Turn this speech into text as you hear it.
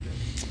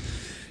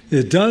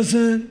It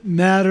doesn't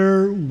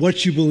matter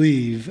what you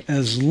believe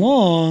as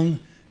long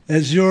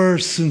as you're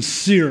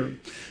sincere.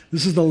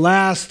 This is the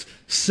last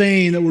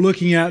saying that we're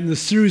looking at in the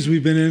series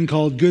we've been in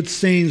called Good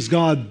Sayings,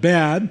 God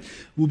Bad.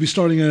 We'll be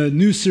starting a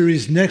new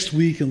series next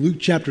week in Luke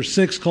chapter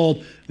 6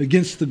 called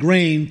Against the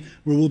Grain,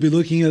 where we'll be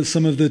looking at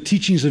some of the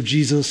teachings of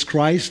Jesus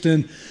Christ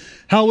and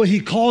how what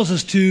he calls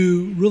us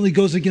to really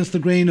goes against the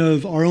grain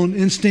of our own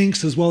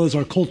instincts as well as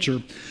our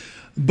culture.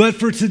 But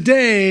for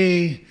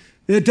today,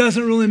 it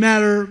doesn't really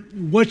matter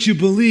what you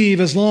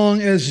believe as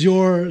long as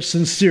you're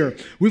sincere.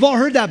 We've all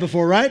heard that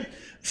before, right?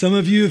 Some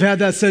of you have had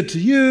that said to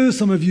you.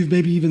 Some of you have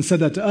maybe even said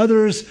that to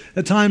others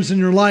at times in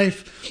your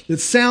life. It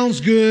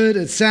sounds good.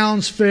 It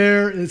sounds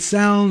fair. It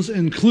sounds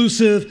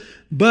inclusive.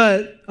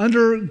 But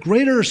under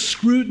greater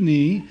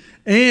scrutiny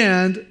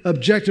and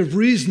objective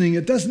reasoning,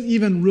 it doesn't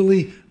even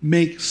really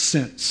make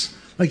sense.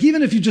 Like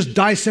even if you just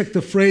dissect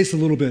the phrase a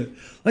little bit,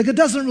 like it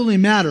doesn't really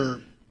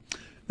matter.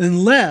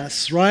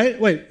 Unless, right?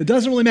 Wait, it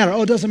doesn't really matter.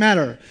 Oh, it doesn't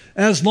matter.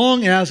 As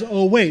long as,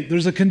 oh, wait,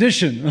 there's a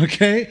condition,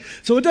 okay?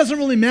 So it doesn't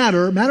really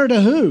matter. Matter to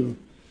who?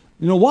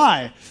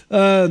 Why?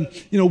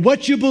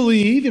 What you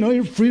believe,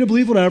 you're free to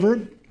believe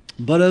whatever,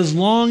 but as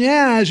long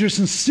as you're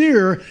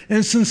sincere,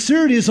 and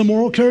sincerity is a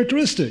moral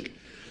characteristic.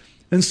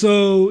 And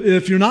so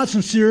if you're not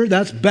sincere,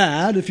 that's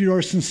bad. If you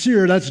are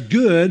sincere, that's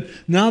good.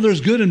 Now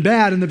there's good and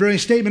bad in the very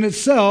statement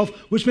itself,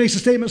 which makes the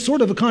statement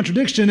sort of a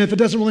contradiction if it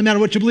doesn't really matter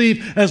what you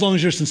believe as long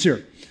as you're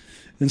sincere.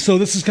 And so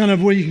this is kind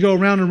of where you can go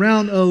around and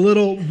around a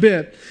little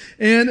bit.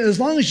 And as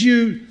long as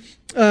you,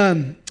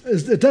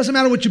 it doesn't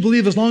matter what you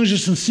believe as long as you're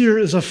sincere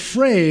is a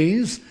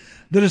phrase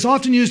that is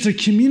often used to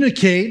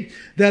communicate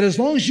that as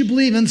long as you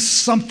believe in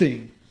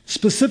something,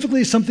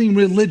 specifically something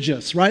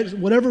religious, right?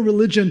 Whatever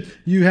religion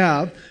you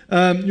have,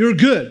 you're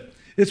good.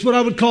 It's what I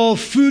would call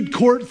food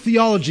court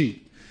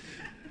theology.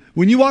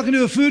 When you walk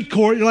into a food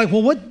court, you're like,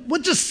 well,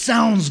 what just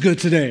sounds good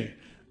today?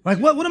 Like,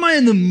 what am I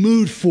in the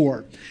mood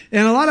for?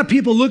 And a lot of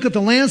people look at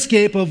the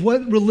landscape of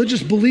what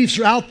religious beliefs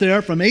are out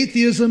there, from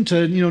atheism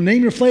to,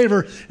 name your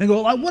flavor, and go,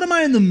 like, what am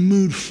I in the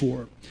mood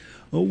for?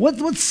 Well,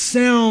 what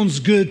sounds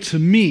good to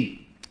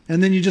me?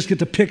 And then you just get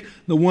to pick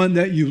the one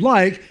that you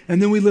like,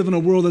 and then we live in a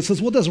world that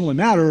says, well, it doesn't really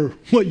matter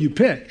what you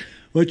pick,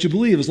 what you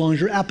believe, as long as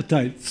your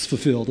appetite's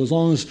fulfilled, as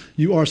long as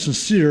you are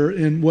sincere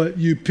in what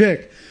you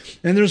pick.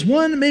 And there's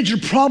one major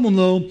problem,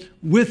 though,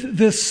 with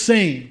this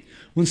saying.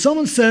 When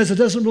someone says it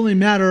doesn't really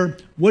matter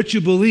what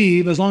you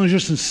believe as long as you're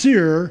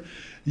sincere,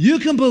 you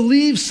can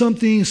believe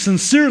something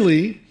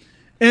sincerely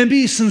and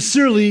be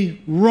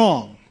sincerely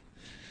wrong.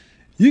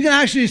 You can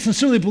actually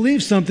sincerely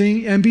believe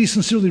something and be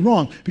sincerely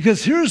wrong.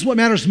 Because here's what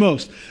matters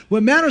most.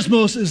 What matters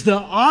most is the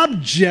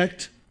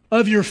object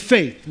of your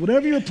faith.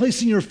 Whatever you're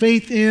placing your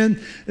faith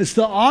in, it's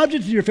the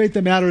object of your faith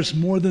that matters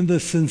more than the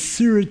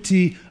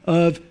sincerity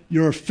of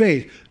your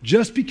faith.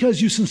 Just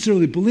because you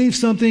sincerely believe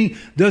something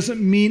doesn't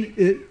mean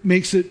it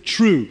makes it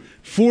true.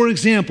 For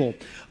example,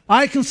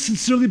 I can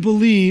sincerely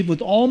believe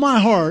with all my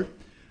heart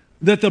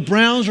that the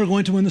Browns are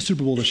going to win the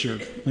Super Bowl this year,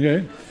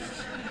 okay?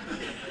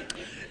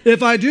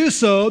 If I do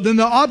so, then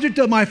the object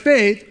of my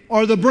faith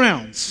are the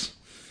Browns.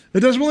 It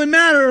doesn't really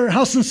matter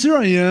how sincere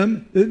I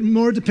am. It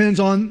more depends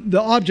on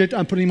the object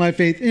I'm putting my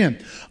faith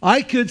in.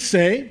 I could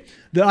say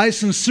that I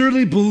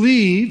sincerely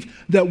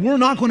believe that we're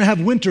not going to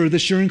have winter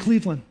this year in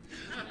Cleveland.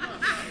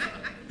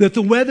 That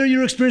the weather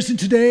you're experiencing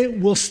today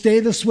will stay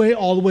this way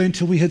all the way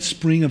until we hit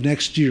spring of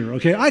next year,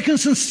 okay? I can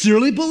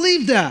sincerely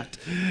believe that.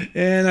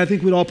 And I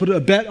think we'd all put a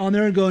bet on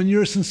there and go, and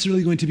you're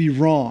sincerely going to be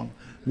wrong.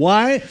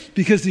 Why?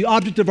 Because the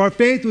object of our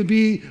faith would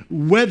be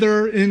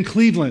weather in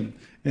Cleveland.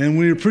 And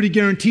we're pretty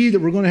guaranteed that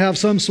we're going to have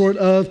some sort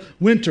of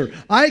winter.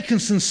 I can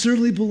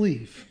sincerely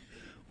believe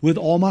with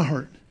all my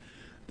heart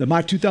that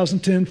my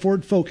 2010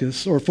 Ford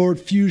Focus or Ford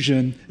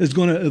Fusion is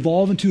going to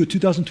evolve into a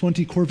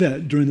 2020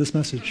 Corvette during this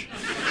message.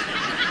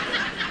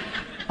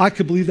 I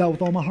could believe that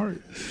with all my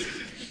heart.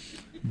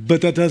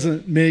 But that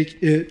doesn't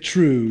make it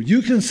true.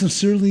 You can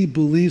sincerely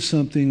believe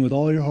something with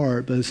all your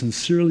heart, but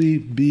sincerely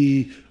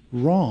be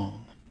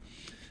wrong.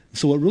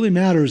 So what really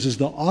matters is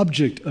the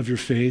object of your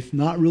faith,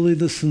 not really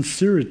the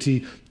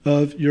sincerity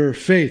of your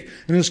faith.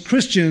 And as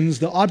Christians,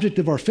 the object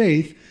of our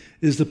faith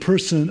is the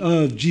person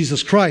of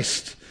Jesus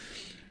Christ.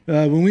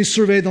 When we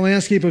survey the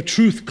landscape of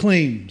truth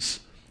claims,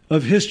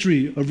 of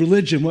history, of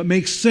religion, what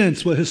makes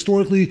sense, what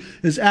historically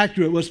is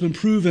accurate, what's been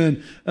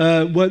proven,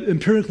 what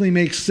empirically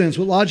makes sense,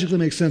 what logically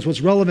makes sense,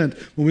 what's relevant.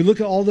 When we look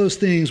at all those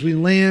things, we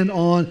land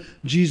on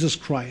Jesus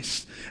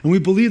Christ. And we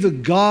believe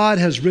that God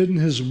has written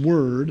his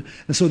word,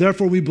 and so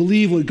therefore we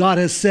believe what God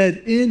has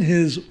said in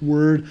his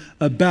word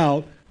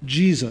about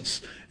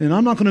Jesus. And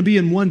I'm not going to be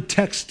in one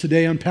text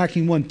today,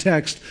 unpacking one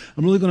text.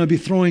 I'm really going to be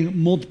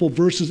throwing multiple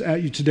verses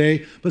at you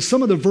today. But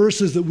some of the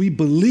verses that we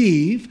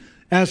believe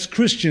as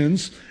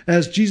Christians,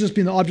 as Jesus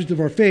being the object of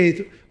our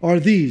faith, are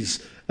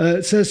these.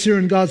 It says here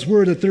in God's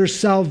word that there's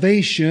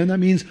salvation. That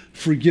means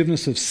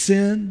forgiveness of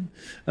sin,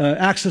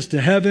 access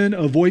to heaven,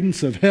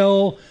 avoidance of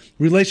hell,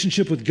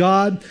 relationship with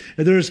God.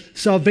 And there's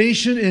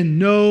salvation in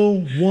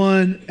no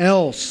one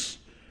else.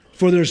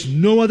 For there's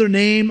no other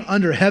name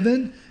under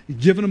heaven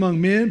given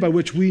among men by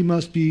which we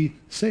must be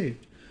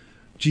saved.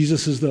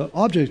 Jesus is the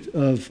object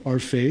of our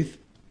faith.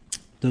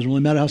 Doesn't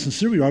really matter how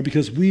sincere we are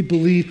because we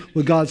believe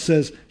what God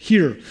says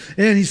here.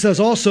 And he says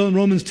also in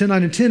Romans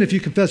 10:9 and 10, if you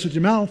confess with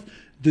your mouth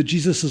that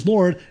Jesus is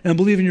Lord and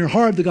believe in your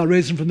heart that God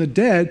raised him from the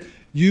dead,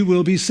 you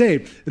will be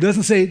saved. It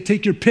doesn't say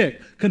take your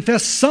pick.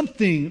 Confess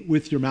something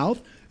with your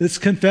mouth. It's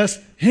confess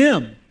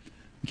him.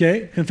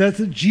 Okay? Confess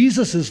that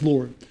Jesus is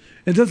Lord.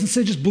 It doesn't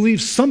say just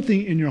believe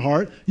something in your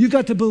heart. You've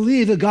got to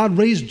believe that God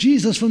raised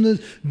Jesus from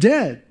the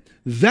dead.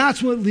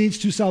 That's what leads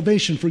to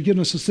salvation,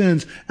 forgiveness of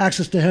sins,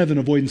 access to heaven,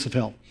 avoidance of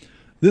hell.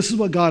 This is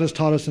what God has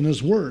taught us in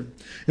his word.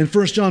 In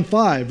 1 John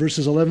 5,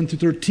 verses 11 through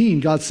 13,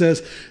 God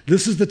says,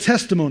 this is the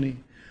testimony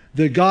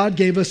that God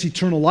gave us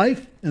eternal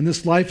life, and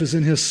this life is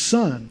in his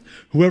Son.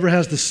 Whoever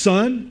has the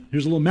Son,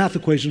 here's a little math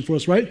equation for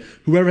us, right?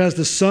 Whoever has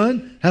the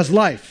Son has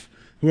life.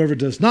 Whoever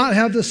does not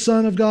have the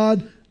Son of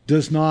God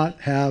does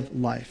not have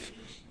life.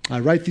 I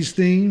write these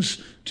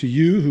things to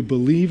you who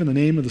believe in the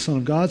name of the Son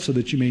of God so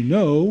that you may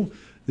know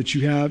that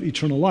you have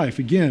eternal life.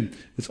 Again,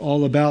 it's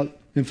all about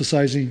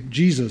emphasizing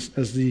Jesus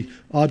as the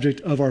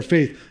object of our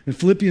faith. In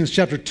Philippians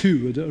chapter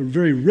 2, a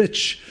very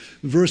rich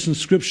verse in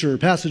Scripture,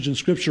 passage in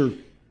Scripture,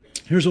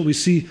 here's what we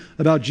see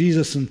about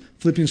Jesus in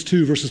Philippians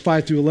 2, verses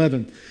 5 through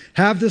 11.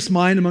 Have this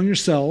mind among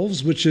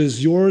yourselves, which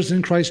is yours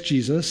in Christ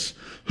Jesus,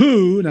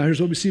 who, now here's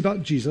what we see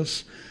about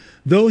Jesus,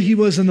 though he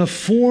was in the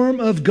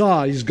form of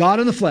God, he's God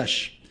in the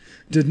flesh,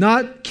 did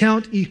not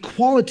count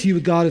equality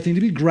with God a thing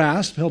to be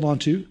grasped, held on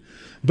to,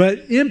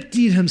 but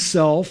emptied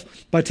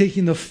himself by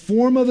taking the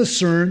form of a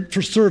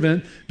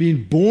servant,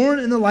 being born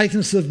in the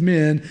likeness of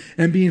men,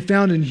 and being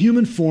found in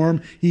human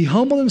form, he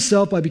humbled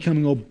himself by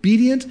becoming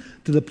obedient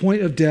to the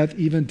point of death,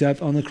 even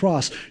death on the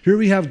cross. Here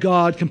we have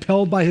God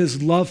compelled by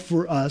his love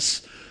for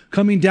us,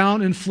 coming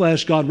down in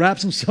flesh. God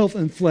wraps himself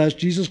in flesh,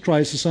 Jesus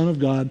Christ, the Son of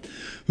God,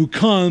 who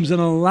comes and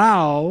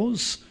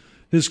allows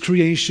his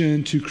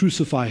creation to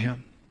crucify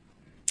him,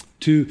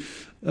 to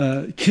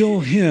kill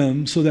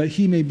him so that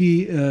he may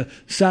be a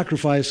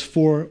sacrifice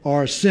for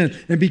our sin.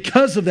 And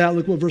because of that,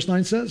 look what verse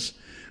 9 says.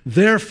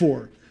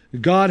 Therefore,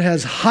 God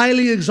has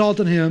highly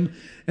exalted him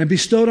and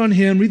bestowed on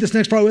him, read this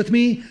next part with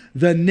me,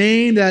 the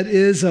name that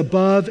is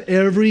above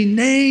every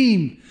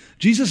name.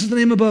 Jesus is the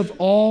name above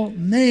all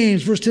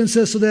names. Verse 10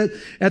 says, so that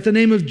at the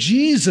name of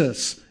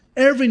Jesus,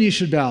 every knee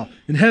should bow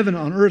in heaven,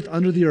 on earth,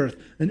 under the earth,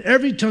 and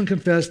every tongue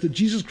confess that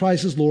Jesus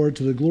Christ is Lord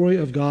to the glory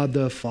of God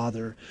the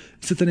Father.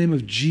 It's at the name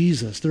of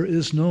Jesus. There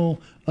is no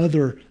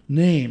other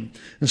name.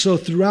 And so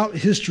throughout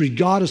history,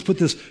 God has put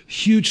this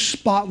huge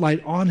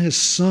spotlight on his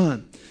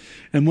Son.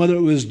 And whether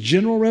it was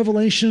general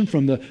revelation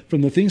from the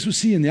things we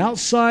see in the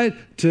outside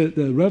to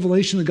the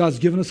revelation that God's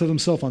given us of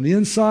himself on the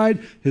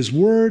inside, his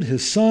word,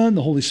 his Son,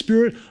 the Holy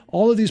Spirit,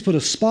 all of these put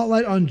a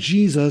spotlight on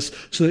Jesus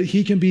so that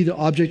he can be the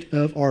object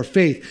of our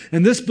faith.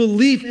 And this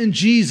belief in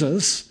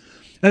Jesus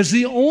as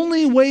the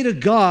only way to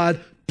God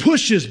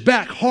pushes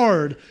back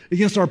hard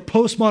against our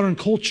postmodern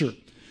culture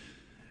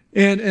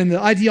and the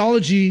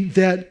ideology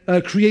that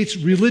creates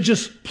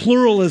religious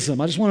pluralism.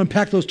 I just want to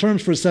unpack those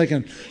terms for a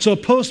second. So a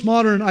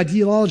postmodern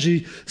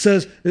ideology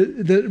says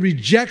that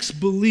rejects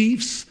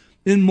beliefs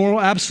in moral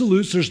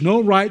absolutes. There's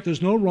no right,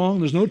 there's no wrong,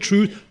 there's no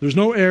truth, there's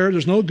no error,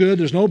 there's no good,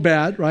 there's no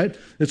bad, right?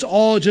 It's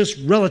all just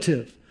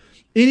relative.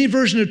 Any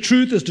version of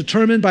truth is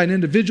determined by an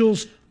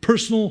individual's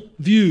personal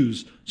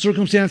views,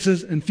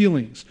 circumstances, and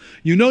feelings.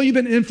 You know you've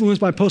been influenced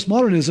by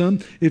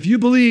postmodernism if you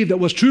believe that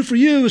what's true for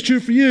you is true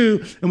for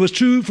you, and what's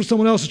true for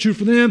someone else is true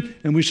for them,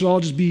 and we should all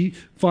just be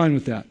fine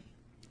with that.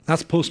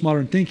 That's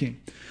postmodern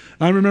thinking.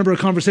 I remember a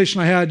conversation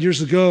I had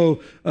years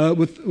ago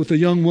with a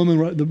young woman,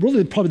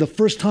 really probably the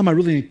first time I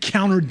really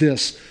encountered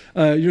this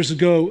years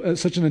ago at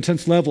such an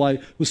intense level. I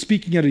was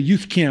speaking at a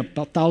youth camp,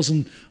 about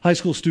 1,000 high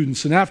school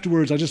students, and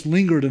afterwards I just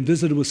lingered and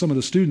visited with some of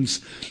the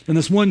students. And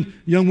this one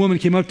young woman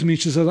came up to me,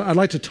 she said, I'd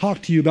like to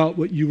talk to you about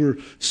what you were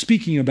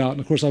speaking about.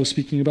 And of course I was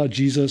speaking about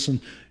Jesus and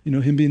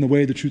him being the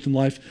way, the truth, and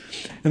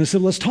life. And I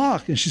said, let's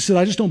talk. And she said,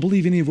 I just don't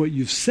believe any of what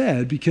you've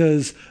said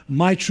because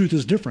my truth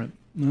is different.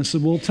 And I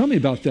said, well, tell me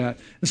about that.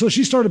 And so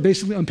she started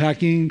basically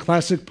unpacking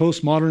classic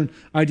postmodern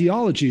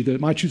ideology that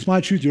my truth's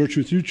my truth, your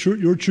truth,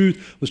 your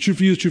truth. What's true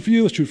for you is true for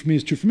you. What's true for me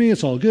is true for me.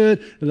 It's all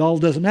good. It all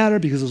doesn't matter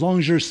because as long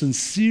as you're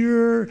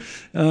sincere,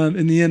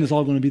 in the end, it's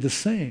all going to be the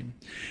same.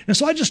 And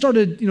so I just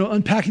started,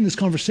 unpacking this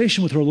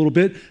conversation with her a little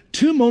bit.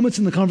 2 moments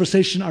in the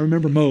conversation I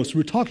remember most. We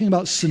were talking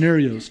about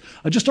scenarios.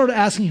 I just started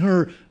asking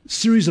her a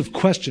series of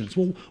questions.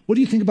 Well, what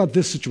do you think about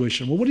this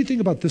situation? Well, what do you think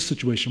about this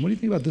situation? What do you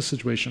think about this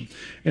situation?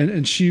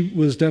 And she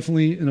was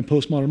definitely in a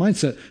postmodern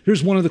mindset.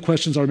 Here's one of the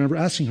questions I remember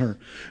asking her.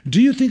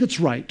 Do you think it's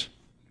right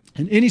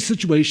in any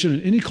situation,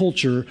 in any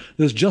culture,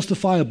 that is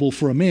justifiable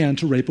for a man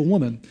to rape a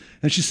woman?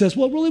 And she says,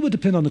 well, it really would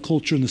depend on the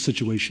culture and the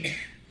situation.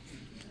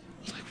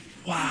 I was like,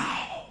 wow.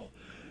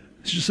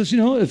 She just says,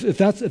 if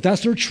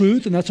that's their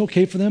truth and that's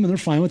okay for them and they're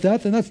fine with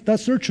that, then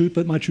that's their truth,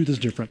 but my truth is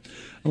different.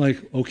 I'm like,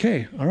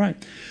 okay, all right.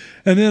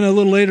 And then a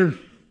little later,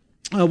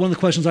 one of the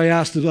questions I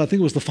asked, I think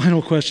it was the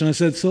final question, I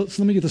said, so let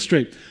me get this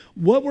straight.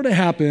 What were to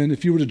happen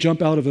if you were to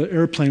jump out of an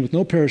airplane with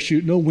no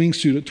parachute, no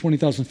wingsuit at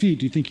 20,000 feet?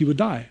 Do you think you would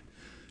die?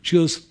 She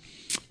goes,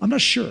 I'm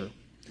not sure.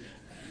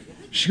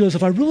 She goes,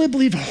 if I really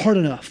believed hard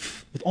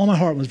enough, with all my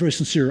heart and was very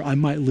sincere, I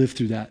might live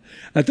through that.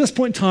 At this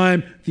point in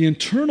time, the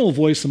internal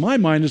voice in my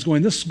mind is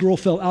going, this girl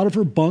fell out of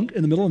her bunk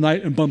in the middle of the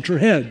night and bumped her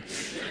head.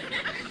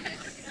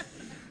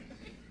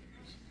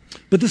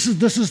 But this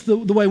is the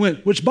way it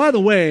went, which, by the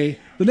way,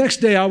 the next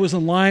day I was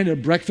in line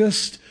at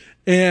breakfast,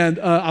 and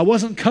I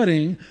wasn't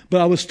cutting,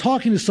 but I was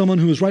talking to someone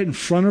who was right in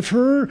front of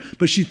her,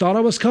 but she thought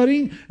I was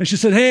cutting, and she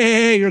said,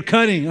 hey, you're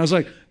cutting. I was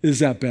like, is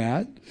that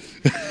bad?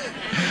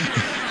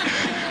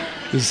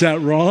 Is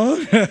that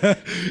wrong?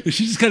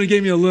 She just kind of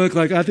gave me a look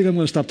like, I think I'm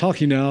going to stop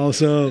talking now.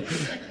 So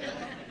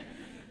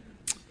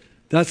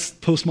that's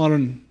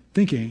postmodern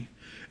thinking.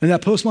 And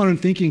that postmodern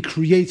thinking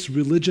creates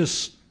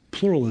religious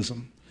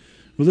pluralism.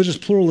 Religious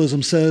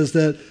pluralism says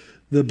that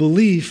the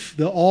belief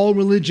that all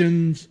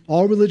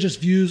religious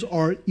views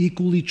are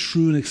equally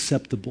true and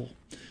acceptable.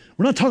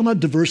 We're not talking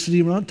about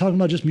diversity. We're not talking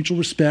about just mutual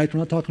respect. We're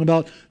not talking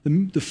about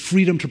the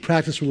freedom to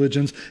practice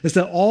religions. It's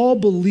that all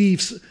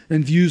beliefs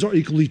and views are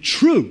equally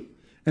true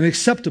and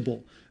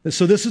acceptable. And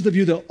so this is the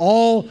view that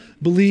all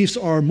beliefs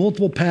are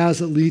multiple paths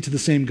that lead to the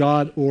same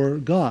God or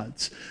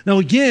gods. Now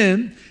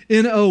again,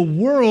 in a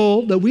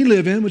world that we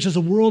live in, which is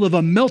a world of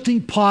a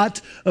melting pot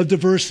of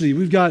diversity,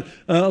 we've got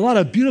a lot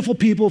of beautiful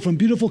people from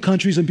beautiful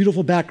countries and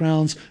beautiful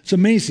backgrounds. It's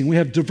amazing. We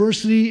have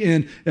diversity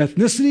in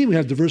ethnicity. We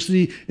have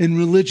diversity in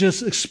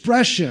religious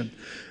expression.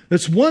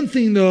 It's one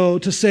thing, though,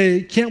 to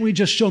say, can't we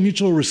just show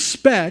mutual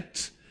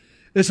respect?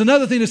 It's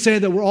another thing to say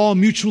that we're all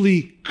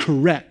mutually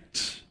correct.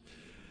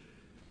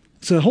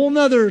 It's a whole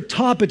nother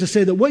topic to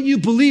say that what you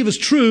believe is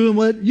true and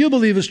what you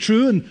believe is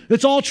true, and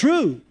it's all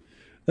true.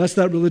 That's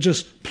that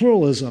religious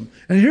pluralism.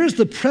 And here's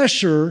the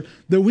pressure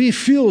that we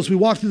feel as we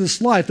walk through this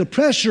life. The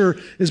pressure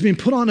is being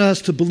put on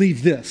us to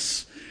believe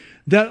this,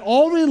 that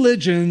all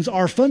religions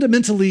are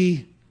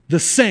fundamentally the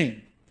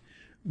same,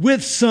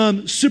 with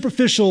some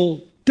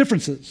superficial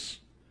differences.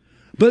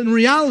 But in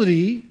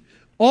reality,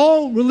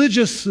 all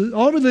religions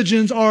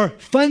are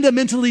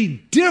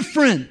fundamentally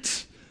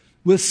different,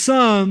 with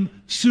some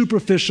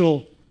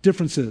superficial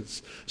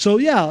differences. So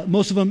yeah,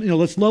 most of them,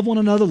 let's love one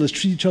another, let's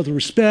treat each other with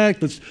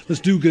respect, let's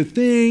do good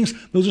things.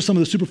 Those are some of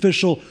the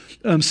superficial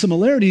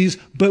similarities.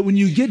 But when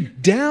you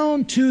get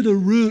down to the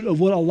root of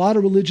what a lot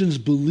of religions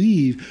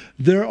believe,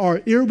 there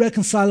are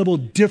irreconcilable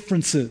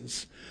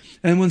differences.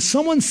 And when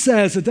someone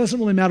says it doesn't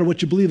really matter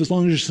what you believe as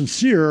long as you're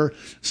sincere,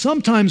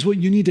 sometimes what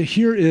you need to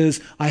hear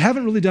is, I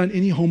haven't really done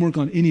any homework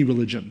on any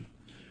religion.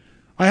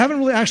 I haven't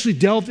really actually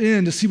delved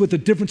in to see what the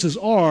differences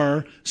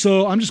are,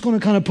 so I'm just going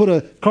to kind of put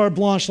a carte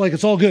blanche like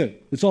it's all good.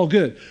 It's all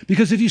good.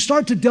 Because if you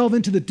start to delve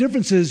into the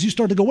differences, you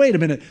start to go, wait a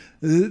minute,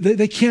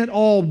 they can't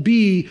all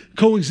be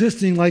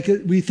coexisting like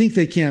we think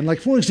they can. Like,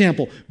 for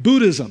example,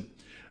 Buddhism,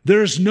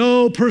 there's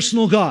no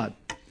personal God.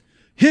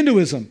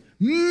 Hinduism,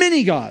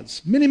 many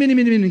gods,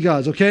 many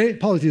gods, okay?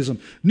 Polytheism.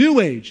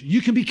 New Age,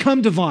 you can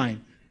become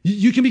divine.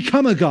 You can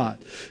become a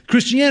god.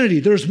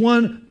 Christianity, there's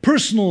one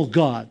personal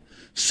God.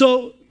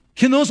 So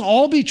can those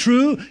all be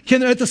true?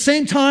 Can there at the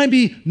same time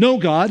be no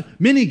God,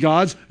 many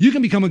gods? You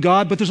can become a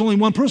god, but there's only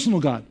one personal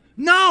God.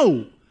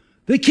 No,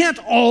 they can't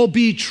all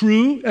be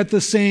true at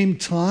the same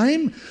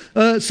time.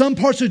 Some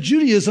parts of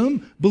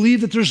Judaism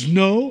believe that there's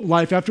no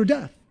life after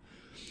death.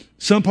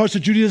 Some parts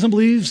of Judaism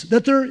believes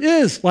that there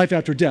is life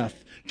after death.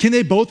 Can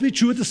they both be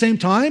true at the same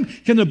time?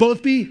 Can there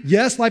both be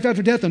yes, life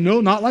after death, and no,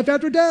 not life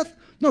after death?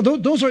 No,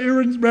 those are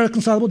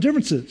irreconcilable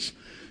differences.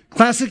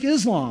 Classic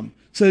Islam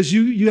says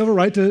you have a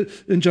right to,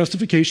 in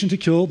justification, to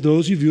kill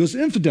those you view as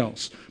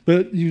infidels.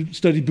 But you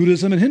study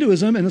Buddhism and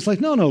Hinduism, and it's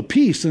like, no,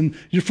 peace, and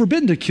you're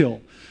forbidden to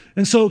kill.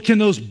 And so can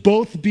those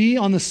both be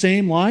on the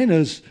same line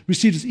as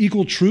received as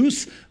equal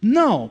truths?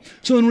 No.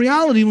 So in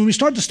reality, when we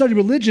start to study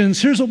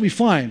religions, here's what we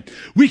find.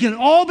 We can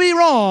all be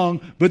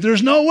wrong, but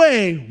there's no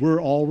way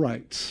we're all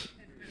right.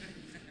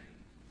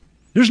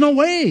 There's no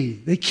way.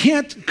 They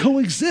can't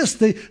coexist.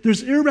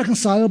 There's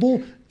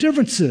irreconcilable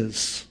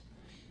differences.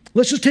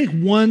 Let's just take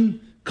one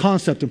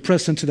concept and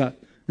press into that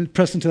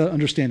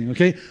understanding,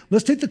 okay?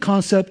 Let's take the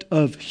concept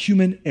of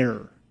human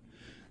error,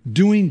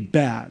 doing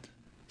bad,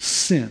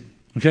 sin,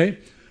 okay?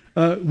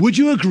 Would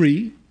you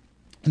agree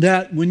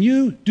that when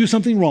you do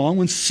something wrong,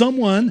 when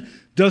someone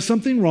does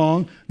something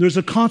wrong, there's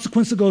a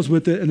consequence that goes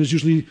with it, and there's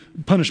usually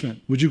punishment?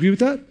 Would you agree with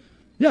that?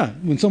 Yeah,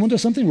 when someone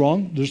does something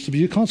wrong, there's to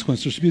be a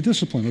consequence, there's to be a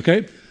discipline,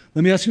 okay?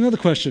 Let me ask you another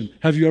question.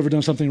 Have you ever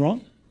done something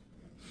wrong?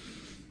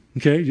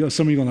 Okay,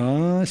 some of you are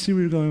going, I see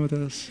where you're going with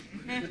this.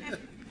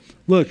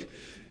 Look,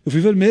 if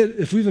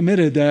we've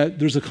admitted that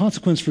there's a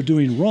consequence for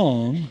doing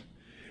wrong,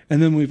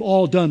 and then we've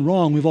all done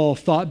wrong, we've all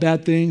thought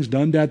bad things,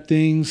 done bad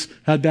things,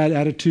 had bad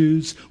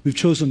attitudes, we've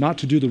chosen not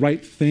to do the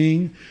right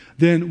thing,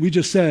 then we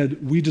just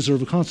said we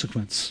deserve a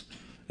consequence.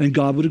 And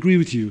God would agree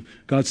with you.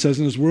 God says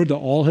in His Word that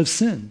all have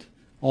sinned.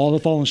 All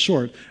have fallen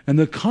short. And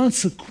the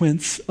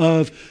consequence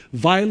of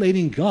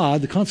violating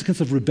God, the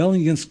consequence of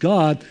rebelling against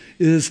God,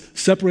 is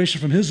separation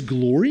from his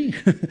glory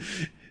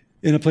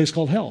in a place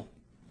called hell.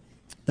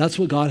 That's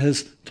what God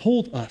has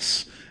told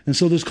us. And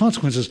so there's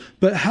consequences.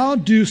 But how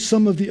do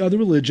some of the other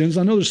religions,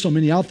 I know there's so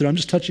many out there, I'm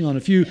just touching on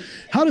a few,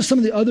 how do some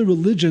of the other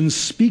religions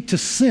speak to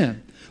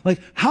sin? Like,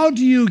 how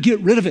do you get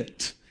rid of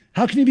it?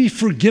 How can you be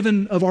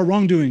forgiven of our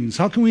wrongdoings?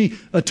 How can we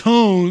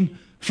atone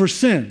for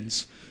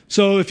sins?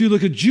 So if you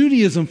look at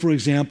Judaism, for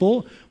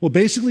example, well,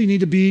 basically you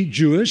need to be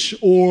Jewish,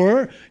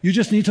 or you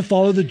just need to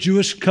follow the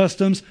Jewish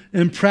customs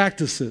and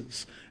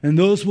practices. And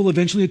those will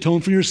eventually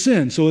atone for your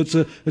sin. So it's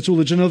a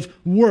religion of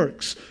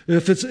works.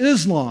 If it's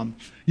Islam,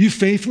 you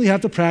faithfully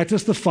have to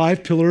practice the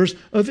 5 pillars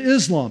of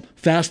Islam: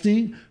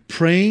 fasting,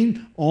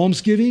 praying,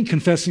 almsgiving,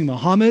 confessing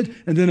Muhammad,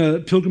 and then a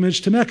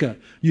pilgrimage to Mecca.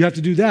 You have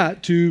to do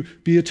that to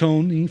be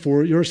atoning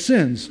for your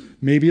sins.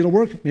 Maybe it'll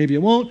work, maybe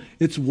it won't.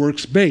 It's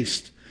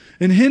works-based.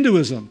 In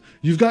Hinduism,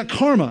 you've got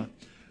karma,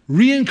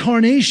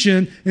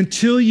 reincarnation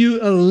until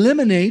you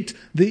eliminate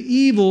the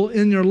evil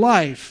in your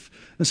life.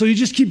 And so you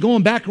just keep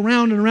going back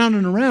around and around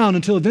and around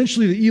until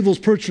eventually the evil is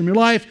purged from your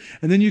life,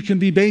 and then you can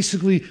be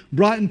basically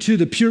brought into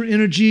the pure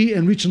energy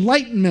and reach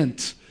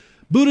enlightenment.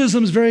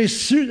 Buddhism is very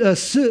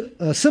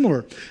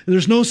similar.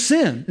 There's no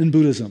sin in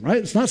Buddhism, right?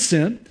 It's not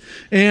sin.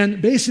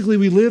 And basically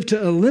we live to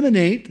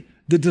eliminate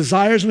the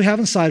desires we have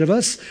inside of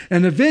us,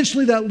 and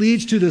eventually that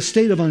leads to the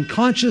state of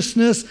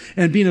unconsciousness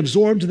and being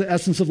absorbed to the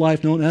essence of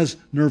life known as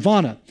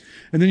nirvana.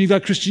 And then you've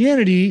got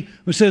Christianity,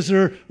 which says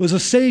there was a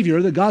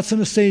Savior, that God sent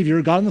a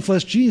Savior, God in the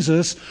flesh,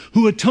 Jesus,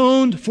 who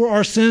atoned for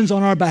our sins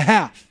on our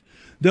behalf,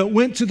 that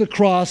went to the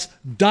cross,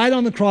 died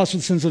on the cross for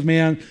the sins of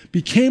man,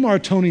 became our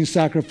atoning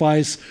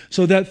sacrifice,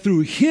 so that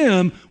through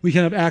him we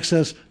can have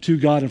access to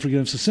God and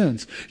forgiveness of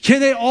sins.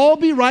 Can they all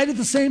be right at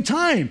the same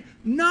time?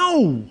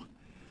 No.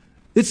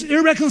 It's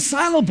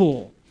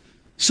irreconcilable.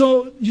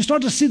 So you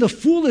start to see the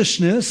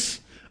foolishness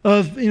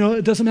of,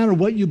 it doesn't matter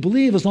what you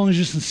believe as long as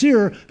you're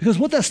sincere, because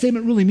what that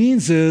statement really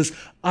means is,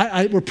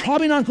 we're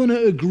probably not going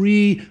to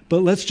agree,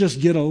 but let's just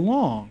get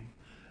along.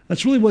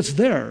 That's really what's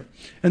there.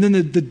 And then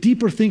the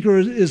deeper thinker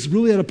is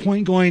really at a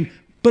point going,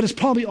 but it's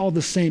probably all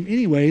the same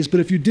anyways,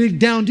 but if you dig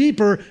down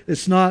deeper,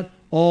 it's not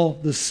all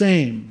the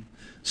same.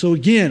 So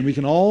again, we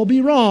can all be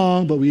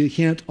wrong, but we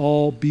can't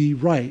all be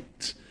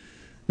right.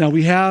 Now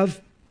we have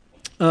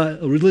a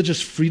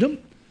religious freedom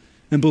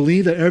and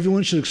believe that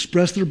everyone should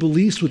express their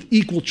beliefs with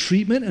equal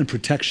treatment and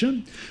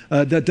protection.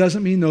 That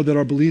doesn't mean, though, that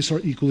our beliefs are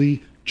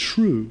equally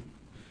true.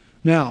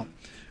 Now,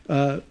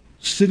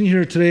 sitting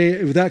here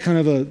today with that kind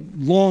of a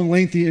long,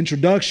 lengthy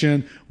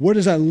introduction, where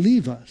does that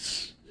leave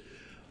us?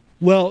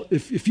 Well,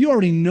 if you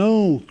already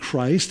know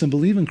Christ and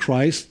believe in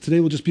Christ, today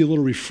will just be a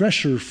little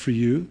refresher for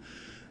you.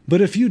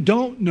 But if you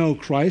don't know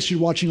Christ, you're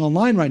watching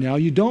online right now,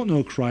 you don't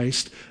know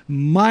Christ,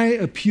 my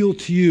appeal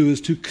to you is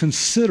to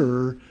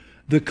consider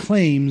the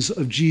claims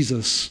of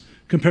Jesus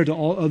compared to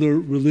all other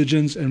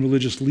religions and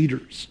religious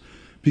leaders,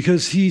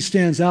 because he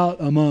stands out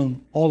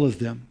among all of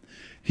them.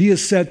 He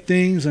has said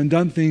things and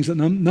done things that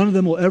none of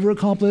them will ever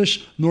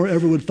accomplish, nor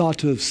ever would thought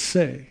to have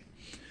say.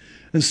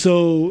 And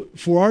so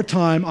for our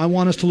time, I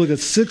want us to look at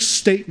 6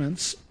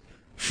 statements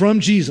from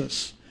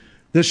Jesus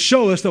that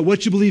show us that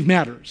what you believe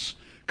matters.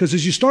 Because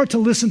as you start to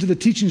listen to the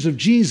teachings of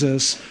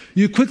Jesus,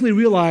 you quickly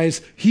realize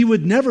he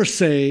would never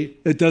say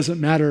it doesn't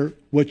matter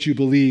what you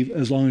believe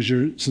as long as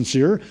you're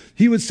sincere.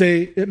 He would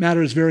say it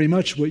matters very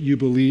much what you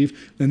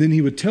believe, and then he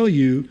would tell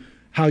you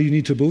how you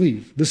need to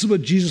believe. This is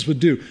what Jesus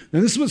would do. Now,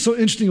 this is what's so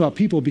interesting about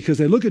people, because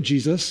they look at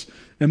Jesus,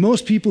 and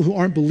most people who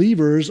aren't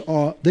believers,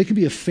 they can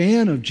be a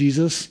fan of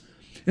Jesus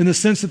in the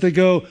sense that they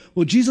go,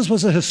 well, Jesus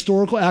was a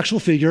historical, actual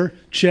figure.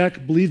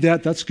 Check. Believe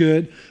that. That's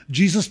good.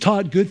 Jesus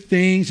taught good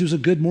things. He was a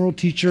good moral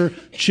teacher.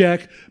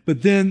 Check.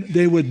 But then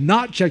they would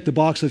not check the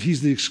box of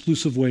he's the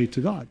exclusive way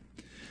to God.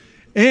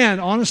 And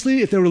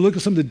honestly, if they were to look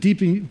at some of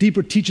the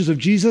deeper teachings of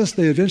Jesus,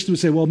 they eventually would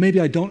say, well, maybe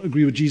I don't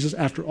agree with Jesus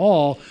after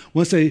all,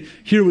 once they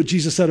hear what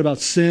Jesus said about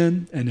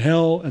sin and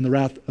hell and the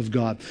wrath of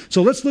God.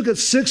 So let's look at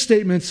 6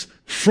 statements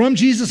from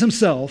Jesus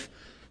himself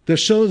that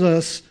shows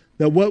us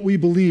that what we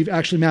believe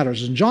actually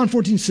matters. In John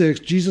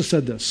 14:6, Jesus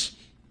said this: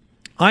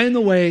 I am the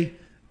way,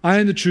 I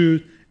am the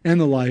truth, and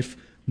the life.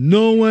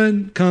 No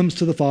one comes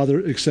to the Father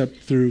except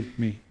through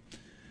me.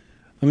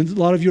 I mean, a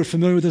lot of you are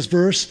familiar with this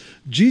verse.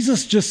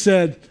 Jesus just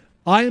said,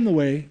 I am the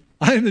way,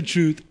 I am the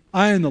truth,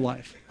 I am the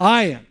life.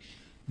 I am.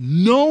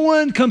 No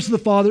one comes to the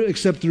Father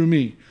except through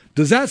me.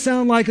 Does that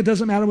sound like it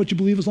doesn't matter what you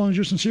believe as long as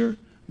you're sincere?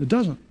 It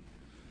doesn't.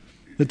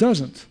 It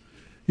doesn't.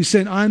 He's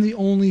saying, I'm the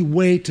only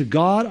way to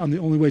God. I'm the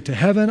only way to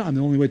heaven. I'm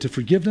the only way to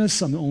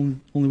forgiveness. I'm the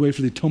only way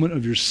for the atonement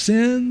of your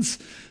sins.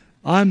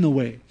 I'm the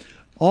way.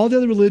 All the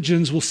other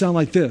religions will sound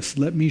like this.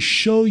 Let me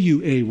show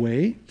you a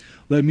way.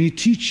 Let me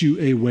teach you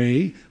a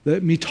way.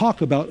 Let me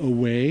talk about a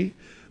way.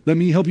 Let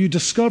me help you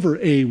discover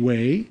a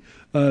way.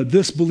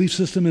 This belief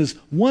system is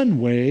one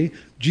way.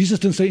 Jesus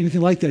didn't say anything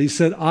like that. He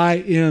said, I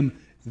am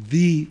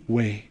the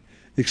way.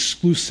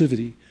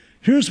 Exclusivity.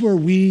 Here's where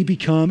we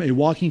become a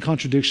walking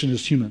contradiction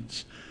as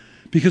humans.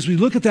 Because we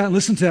look at that and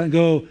listen to that and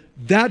go,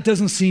 that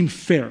doesn't seem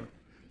fair,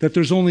 that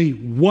there's only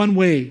one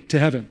way to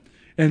heaven.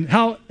 And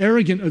how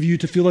arrogant of you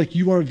to feel like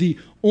you are the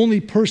only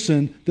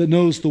person that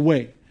knows the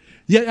way.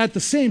 Yet at the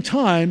same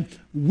time,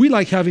 we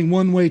like having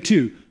one way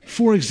too.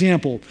 For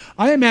example,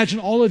 I imagine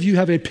all of you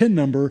have a PIN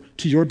number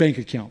to your bank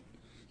account,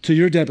 to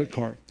your debit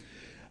card.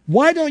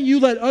 Why don't you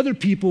let other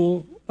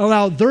people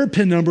allow their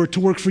PIN number to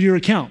work for your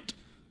account?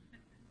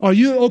 Are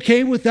you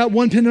okay with that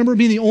one PIN number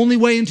being the only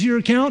way into your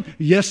account?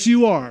 Yes,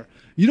 you are.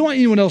 You don't want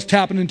anyone else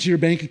tapping into your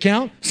bank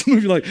account. Some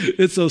of you are like,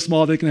 it's so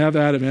small, they can have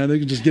at it, man. They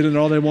can just get in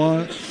all they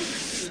want.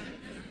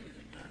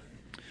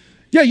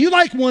 Yeah, you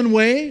like one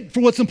way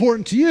for what's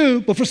important to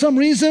you, but for some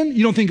reason,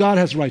 you don't think God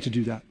has the right to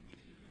do that.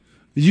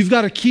 You've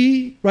got a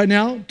key right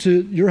now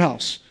to your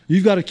house.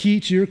 You've got a key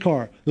to your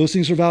car. Those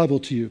things are valuable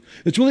to you.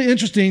 It's really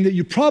interesting that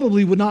you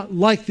probably would not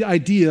like the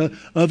idea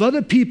of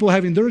other people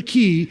having their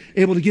key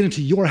able to get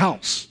into your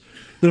house.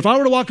 That if I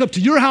were to walk up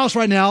to your house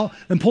right now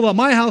and pull out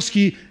my house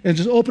key and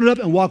just open it up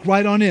and walk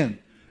right on in,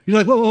 you're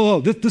like,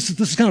 whoa. This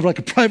is kind of like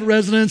a private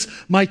residence.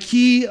 My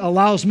key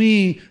allows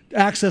me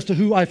access to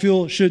who I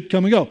feel should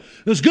come and go.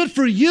 It's good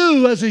for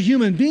you as a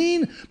human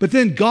being, but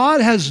then God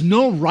has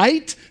no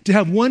right to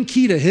have one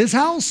key to his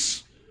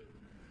house?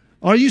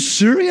 Are you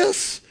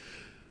serious?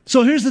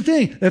 So here's the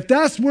thing. If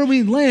that's where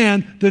we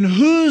land, then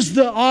who's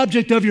the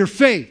object of your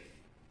faith?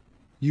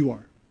 You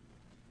are.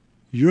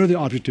 You're the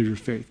object of your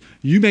faith.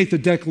 You make the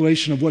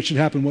declaration of what should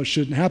happen, what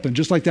shouldn't happen.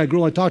 Just like that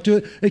girl I talked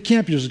to at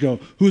camp years ago.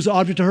 Who's the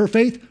object of her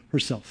faith?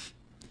 Herself.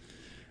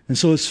 And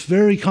so it's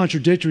very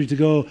contradictory to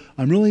go,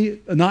 I'm really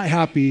not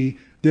happy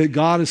that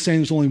God is saying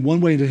there's only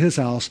one way into his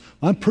house.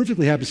 I'm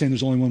perfectly happy saying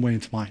there's only one way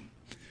into mine.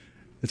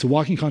 It's a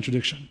walking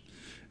contradiction.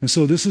 And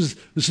so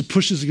this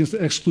pushes against the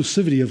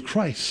exclusivity of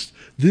Christ.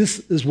 This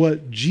is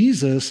what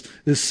Jesus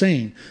is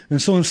saying. And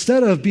so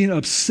instead of being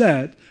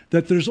upset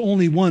that there's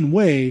only one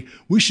way,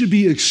 we should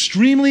be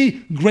extremely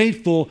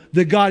grateful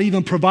that God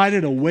even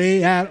provided a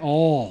way at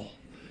all.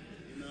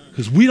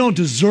 Because we don't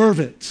deserve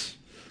it.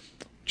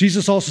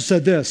 Jesus also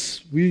said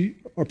this. We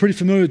are pretty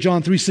familiar with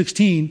John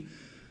 3:16.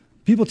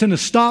 People tend to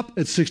stop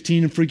at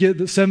 16 and forget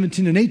that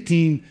 17 and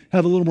 18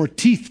 have a little more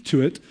teeth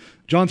to it.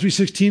 John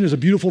 3:16 is a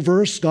beautiful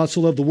verse. God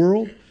so loved the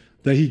world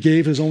that he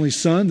gave his only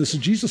son. This is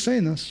Jesus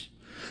saying this.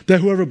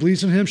 That whoever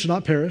believes in him shall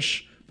not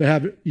perish, but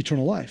have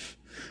eternal life.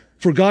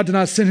 For God did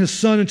not send his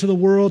son into the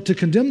world to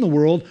condemn the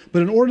world,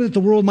 but in order that the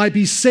world might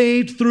be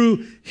saved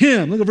through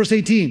him. Look at verse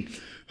 18.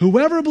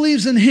 Whoever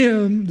believes in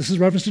him, this is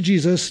reference to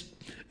Jesus,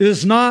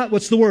 is not,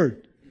 what's the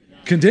word?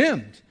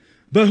 Condemned.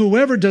 But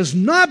whoever does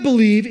not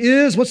believe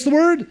is, what's the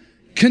word?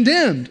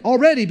 Condemned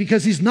already,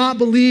 because he's not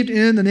believed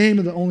in the name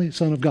of the only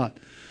Son of God.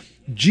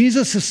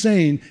 Jesus is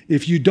saying,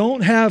 if you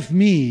don't have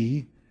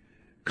me,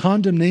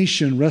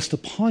 condemnation rests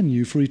upon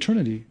you for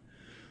eternity.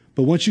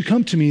 But once you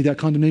come to me, that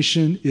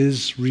condemnation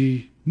is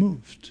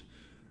removed.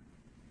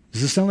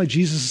 Does this sound like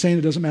Jesus is saying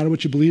it doesn't matter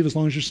what you believe as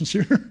long as you're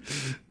sincere?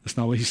 That's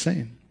not what he's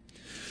saying.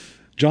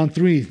 John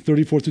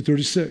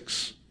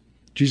 3:34-36.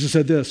 Jesus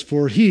said this,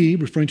 for he,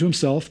 referring to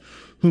himself,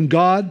 whom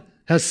God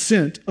has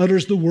sent,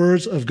 utters the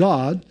words of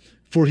God,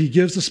 for he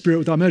gives the Spirit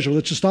without measure.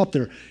 Let's just stop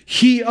there.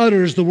 He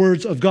utters the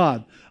words of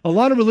God. A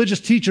lot of religious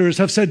teachers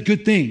have said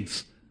good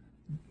things,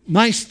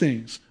 nice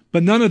things,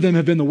 but none of them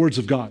have been the words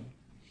of God.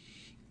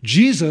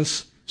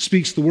 Jesus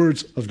speaks the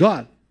words of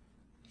God,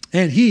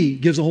 and he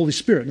gives the Holy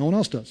Spirit. No one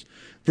else does.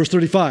 Verse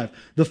 35,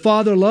 the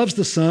Father loves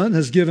the Son,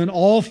 has given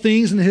all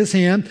things into his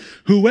hand.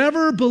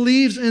 Whoever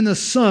believes in the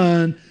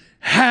Son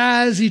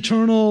has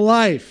eternal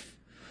life.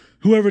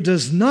 Whoever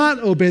does not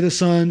obey the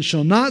Son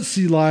shall not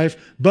see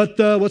life, but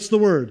the, what's the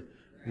word?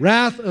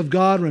 Wrath of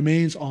God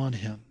remains on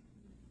him.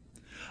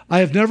 I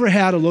have never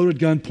had a loaded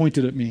gun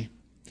pointed at me.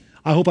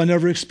 I hope I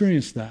never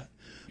experienced that.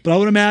 But I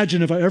would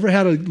imagine if I ever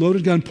had a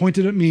loaded gun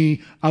pointed at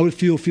me, I would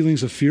feel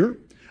feelings of fear.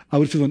 I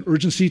would feel an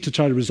urgency to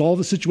try to resolve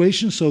the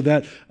situation so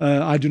that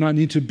I do not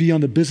need to be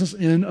on the business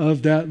end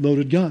of that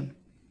loaded gun.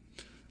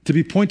 To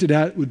be pointed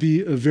at would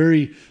be a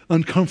very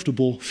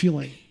uncomfortable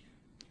feeling.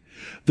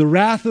 The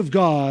wrath of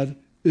God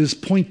is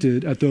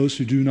pointed at those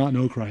who do not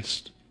know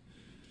Christ.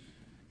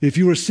 If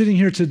you are sitting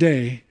here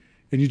today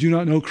and you do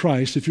not know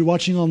Christ, if you're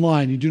watching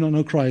online and you do not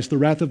know Christ, the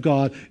wrath of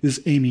God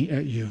is aiming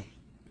at you.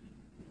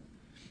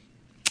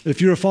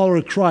 If you're a follower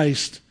of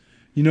Christ,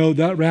 you know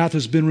that wrath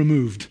has been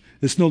removed.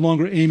 It's no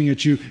longer aiming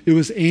at you. It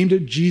was aimed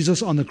at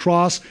Jesus on the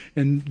cross,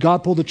 and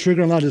God pulled the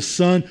trigger and allowed his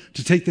Son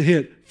to take the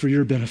hit for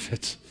your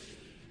benefit.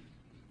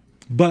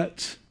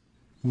 But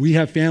we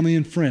have family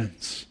and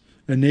friends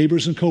and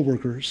neighbors and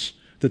coworkers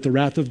that the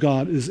wrath of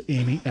God is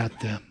aiming at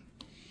them.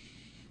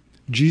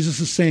 Jesus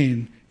is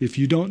saying, if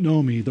you don't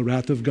know me, the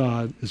wrath of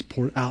God is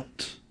poured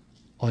out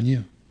on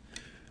you.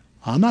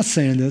 I'm not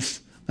saying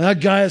this. That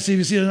guy at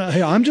CBC,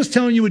 hey, I'm just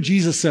telling you what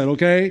Jesus said,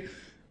 okay?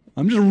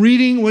 I'm just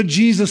reading what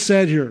Jesus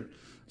said here.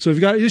 So if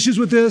you've got issues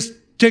with this,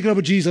 take it up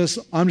with Jesus.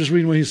 I'm just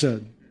reading what he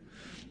said.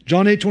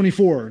 John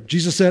 8:24,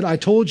 Jesus said, I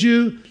told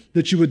you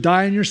that you would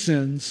die in your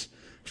sins,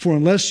 for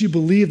unless you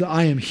believe that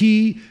I am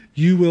he,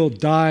 you will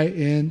die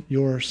in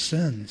your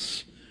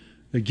sins.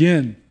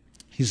 Again,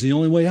 He's the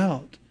only way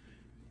out.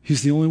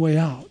 He's the only way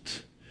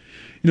out.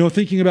 You know,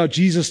 thinking about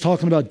Jesus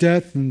talking about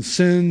death and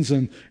sins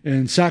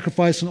and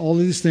sacrifice and all of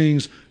these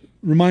things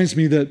reminds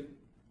me that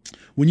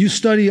when you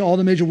study all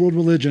the major world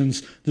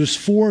religions, there's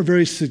 4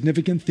 very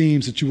significant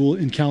themes that you will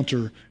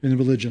encounter in the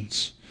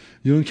religions.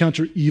 You'll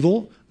encounter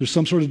evil. There's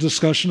some sort of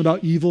discussion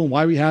about evil and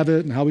why we have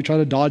it and how we try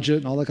to dodge it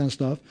and all that kind of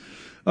stuff.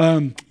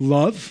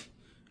 Love,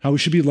 how we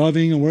should be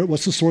loving and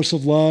what's the source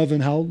of love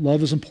and how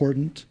love is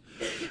important.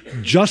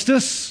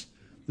 Justice,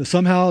 that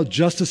somehow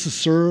justice is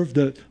served,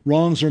 that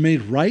wrongs are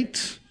made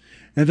right.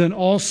 And then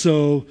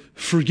also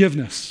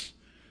forgiveness,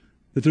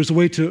 that there's a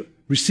way to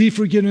receive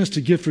forgiveness,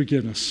 to give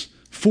forgiveness.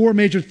 4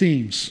 major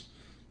themes.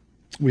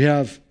 We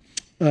have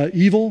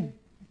evil,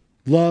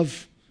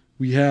 love,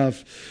 we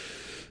have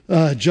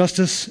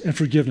justice, and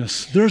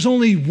forgiveness. There's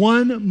only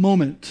one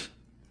moment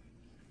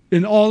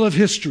in all of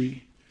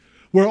history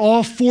where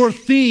all 4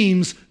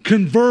 themes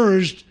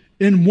converged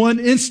in one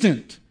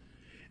instant.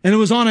 And it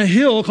was on a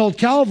hill called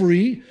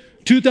Calvary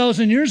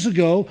 2,000 years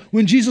ago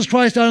when Jesus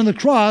Christ died on the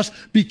cross,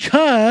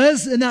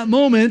 because in that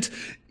moment,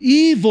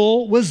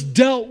 evil was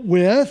dealt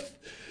with.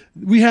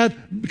 We had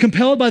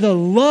compelled by the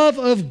love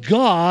of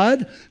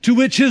God, to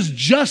which his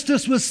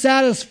justice was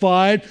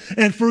satisfied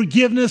and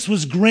forgiveness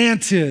was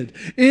granted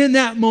in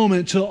that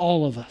moment to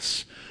all of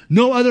us.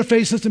 No other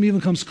faith system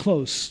even comes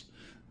close.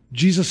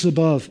 Jesus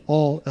above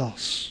all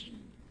else.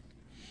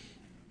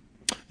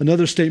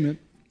 Another statement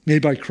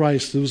made by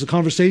Christ. There was a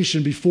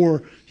conversation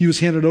before he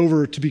was handed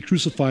over to be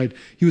crucified.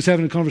 He was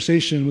having a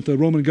conversation with a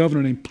Roman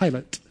governor named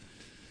Pilate.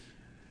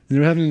 And they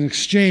were having an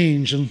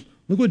exchange. And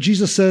look what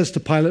Jesus says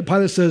to Pilate.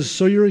 Pilate says,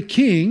 "So you're a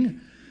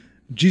king?"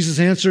 Jesus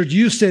answered,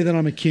 "You say that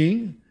I'm a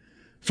king.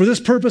 For this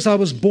purpose I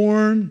was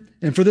born,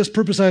 and for this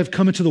purpose I have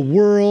come into the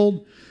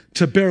world,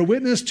 to bear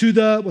witness to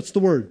the," what's the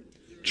word?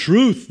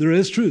 Truth. There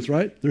is truth,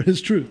 right? There is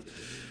truth.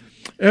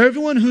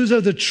 "Everyone who's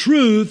of the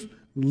truth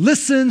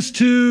listens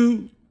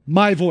to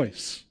my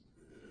voice."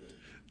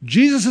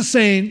 Jesus is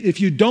saying,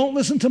 if you don't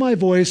listen to my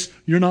voice,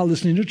 you're not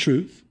listening to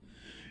truth.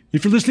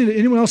 If you're listening to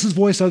anyone else's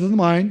voice other than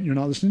mine, you're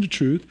not listening to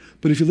truth.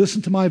 But if you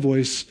listen to my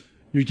voice,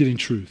 you're getting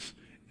truth.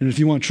 And if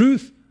you want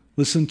truth,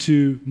 listen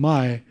to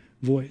my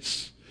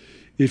voice.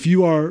 If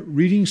you are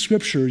reading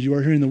Scripture, you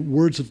are hearing the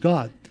words of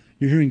God.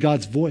 You're hearing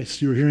God's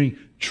voice. You're hearing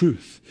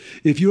truth.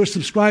 If you are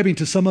subscribing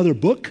to some other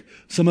book,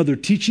 some other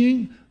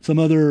teaching, some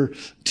other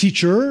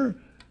teacher,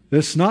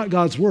 it's not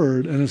God's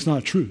word and it's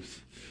not truth.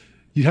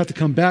 You have to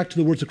come back to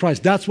the words of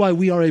Christ. That's why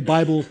we are a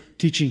Bible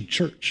teaching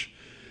church,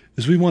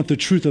 is we want the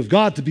truth of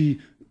God to be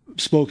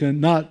spoken,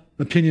 not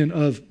opinion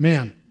of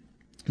man.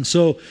 And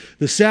so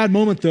the sad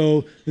moment,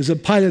 though, is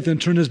that Pilate then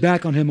turned his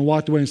back on him and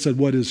walked away and said,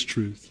 "What is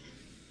truth?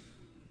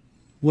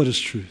 What is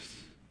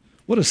truth?"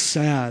 What a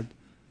sad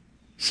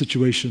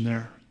situation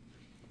there.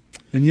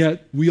 And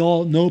yet we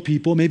all know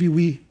people, maybe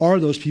we are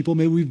those people,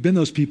 maybe we've been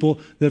those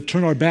people that have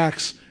turned our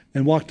backs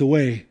and walked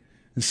away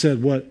and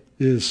said, "What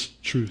is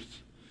truth?"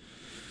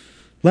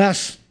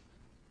 Last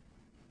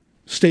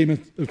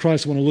statement of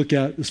Christ I want to look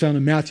at is found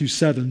in Matthew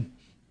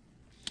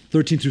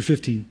 7:13 through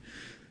 15.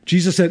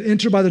 Jesus said,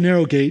 "Enter by the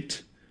narrow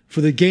gate, for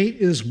the gate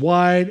is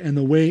wide and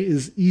the way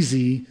is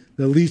easy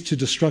that leads to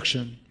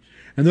destruction.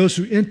 And those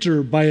who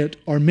enter by it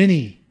are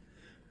many.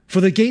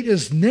 For the gate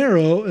is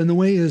narrow and the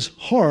way is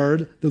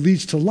hard that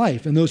leads to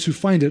life, and those who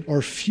find it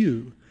are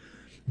few.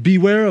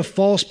 Beware of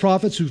false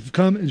prophets who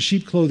come in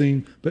sheep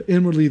clothing, but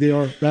inwardly they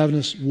are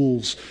ravenous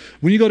wolves."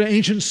 When you go to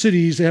ancient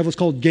cities, they have what's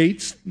called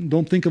gates.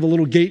 Don't think of a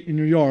little gate in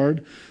your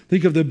yard.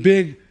 Think of the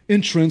big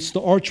entrance,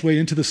 the archway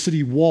into the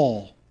city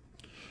wall.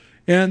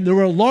 And there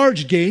were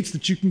large gates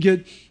that you can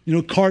get,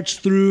 carts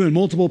through, and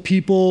multiple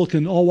people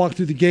can all walk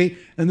through the gate.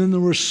 And then there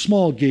were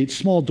small gates,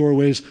 small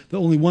doorways that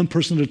only one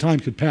person at a time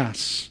could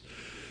pass.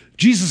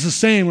 Jesus is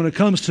saying when it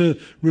comes to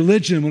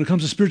religion, when it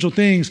comes to spiritual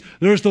things,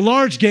 there's the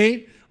large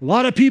gate. A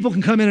lot of people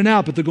can come in and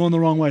out, but they're going the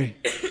wrong way.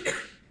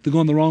 They're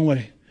going the wrong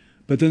way.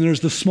 But then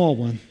there's the small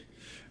one.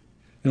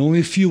 And only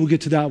a few will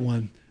get to that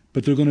one,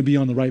 but they're going to be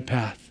on the right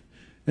path.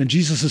 And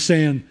Jesus is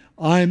saying,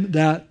 I'm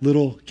that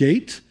little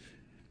gate.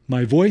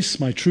 My voice,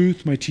 my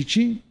truth, my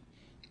teaching,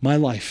 my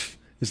life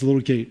is the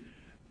little gate.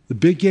 The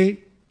big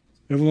gate,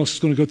 everyone else is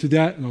going to go through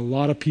that, and a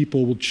lot of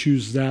people will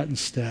choose that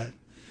instead.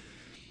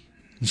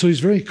 And so he's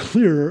very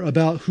clear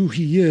about who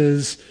he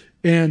is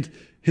and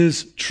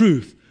his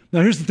truth.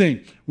 Now, here's the thing.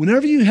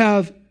 Whenever you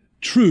have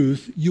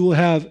truth, you will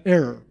have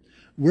error.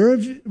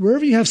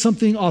 Wherever you have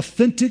something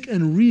authentic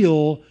and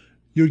real,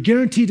 you're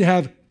guaranteed to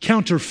have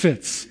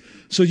counterfeits.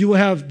 So you will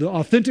have the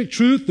authentic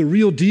truth, the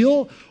real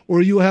deal,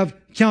 or you will have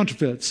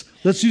counterfeits.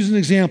 Let's use an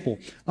example.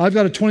 I've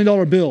got a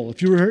 $20 bill.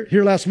 If you were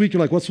here last week, you're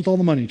like, what's with all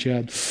the money,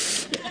 Chad?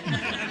 It's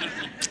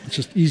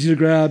just easy to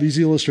grab,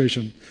 easy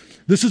illustration.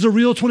 This is a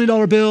real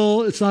 $20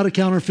 bill. It's not a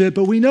counterfeit,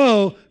 but we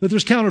know that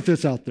there's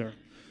counterfeits out there.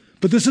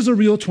 But this is a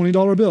real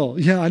 $20 bill.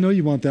 Yeah, I know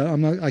you want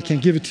that. I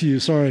can't give it to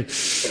you. Sorry.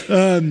 Here's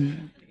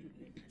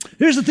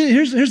the thing.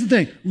 Here's the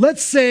thing.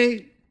 Let's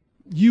say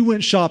you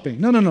went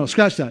shopping. No,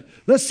 scratch that.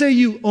 Let's say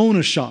you own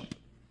a shop.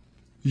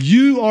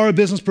 You are a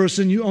business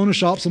person. You own a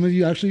shop. Some of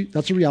you actually,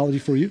 that's a reality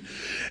for you.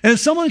 And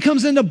someone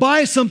comes in to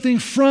buy something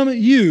from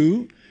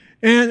you,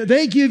 and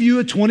they give you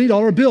a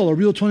 $20 bill, a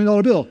real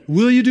 $20 bill.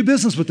 Will you do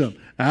business with them?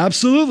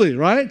 Absolutely,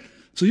 right?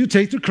 So you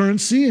take their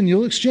currency and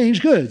you'll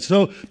exchange goods.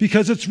 So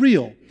because it's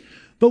real.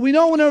 But we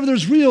know whenever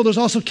there's real, there's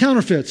also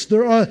counterfeits.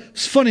 There are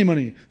funny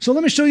money. So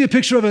let me show you a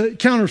picture of a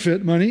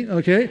counterfeit money,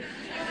 okay?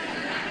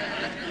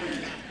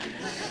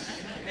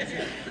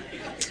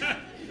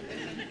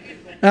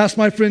 Asked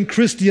my friend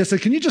Christy, I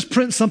said, can you just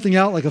print something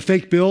out like a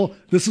fake bill?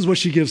 This is what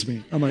she gives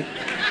me. I'm like,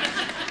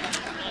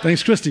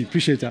 thanks, Christy.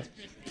 Appreciate that.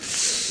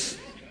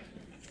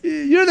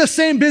 You're the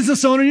same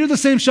business owner. You're the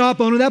same shop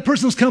owner. That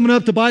person's coming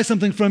up to buy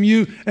something from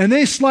you, and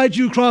they slide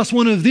you across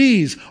one of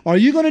these. Are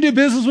you going to do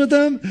business with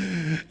them?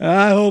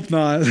 I hope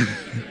not.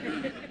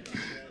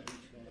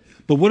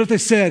 But what if they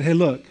said, hey,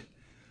 look,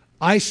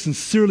 I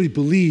sincerely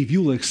believe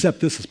you will accept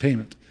this as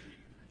payment?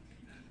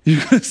 You're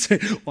going to say,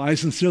 well, I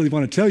sincerely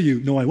want to tell you,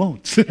 no, I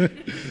won't.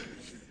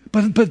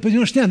 but you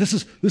understand, this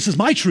is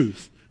my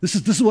truth. This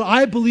is what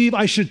I believe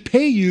I should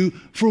pay you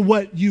for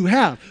what you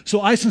have. So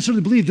I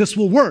sincerely believe this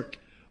will work.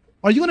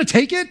 Are you going to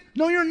take it?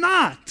 No, you're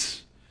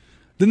not.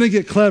 Then they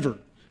get clever.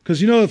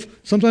 Because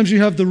if sometimes you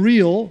have the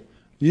real,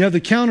 you have the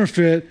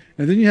counterfeit,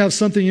 and then you have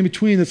something in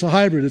between that's a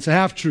hybrid. It's a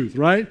half-truth,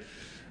 right?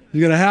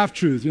 You got a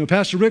half-truth.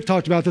 Pastor Rick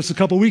talked about this a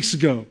couple weeks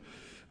ago.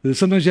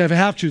 Sometimes you have a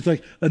half-truth.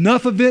 Like,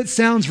 enough of it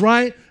sounds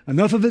right,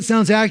 enough of it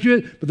sounds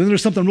accurate, but then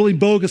there's something really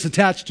bogus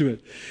attached to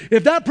it.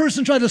 If that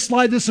person tried to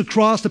slide this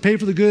across to pay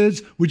for the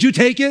goods, would you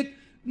take it?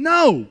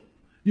 No.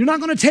 You're not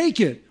going to take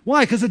it.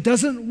 Why? Because it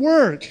doesn't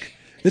work.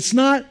 It's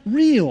not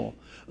real.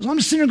 So I'm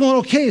just sitting there going,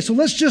 okay, so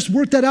let's just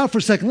work that out for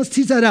a second. Let's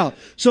tease that out.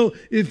 So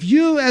if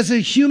you as a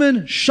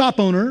human shop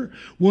owner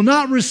will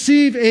not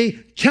receive a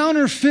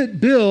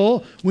counterfeit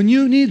bill when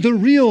you need the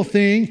real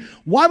thing,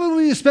 why would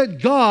we expect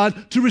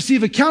God to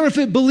receive a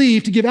counterfeit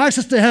belief to give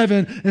access to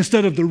heaven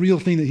instead of the real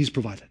thing that he's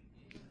provided?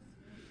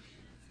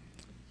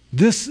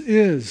 This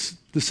is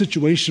the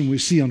situation we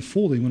see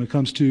unfolding when it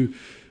comes to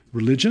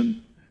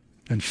religion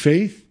and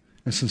faith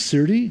and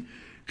sincerity,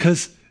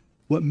 because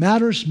what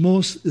matters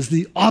most is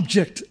the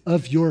object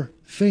of your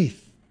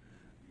faith,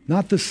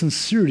 not the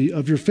sincerity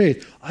of your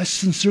faith. I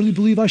sincerely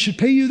believe I should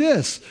pay you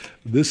this.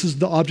 This is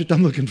the object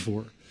I'm looking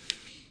for.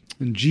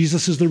 And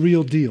Jesus is the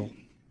real deal.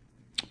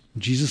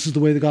 Jesus is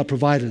the way that God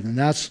provided, and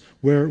that's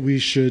where we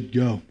should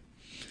go.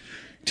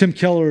 Tim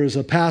Keller is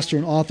a pastor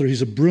and author.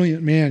 He's a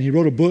brilliant man. He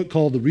wrote a book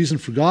called The Reason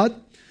for God.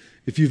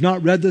 If you've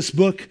not read this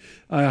book,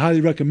 I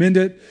highly recommend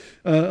it.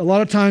 A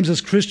lot of times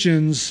as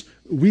Christians,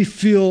 we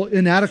feel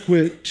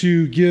inadequate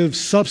to give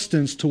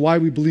substance to why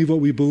we believe what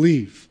we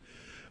believe.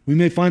 We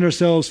may find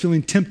ourselves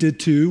feeling tempted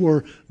to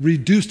or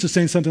reduced to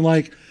saying something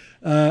like,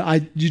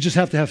 you just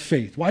have to have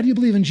faith. Why do you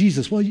believe in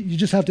Jesus? Well, you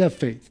just have to have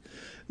faith.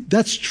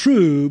 That's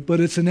true, but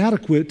it's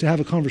inadequate to have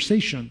a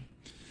conversation.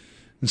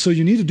 And so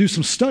you need to do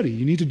some study.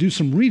 You need to do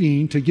some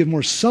reading to give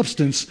more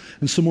substance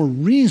and some more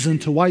reason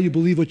to why you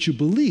believe what you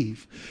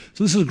believe.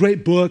 So this is a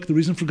great book, The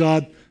Reason for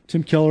God,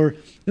 Tim Keller.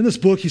 In this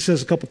book, he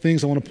says a couple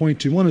things I want to point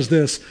to. One is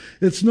this: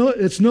 it's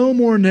no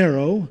more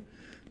narrow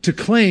to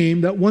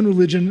claim that one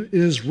religion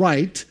is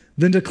right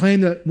than to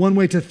claim that one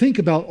way to think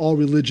about all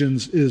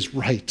religions is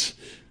right,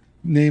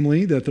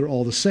 namely that they're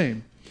all the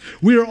same.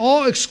 We are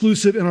all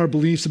exclusive in our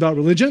beliefs about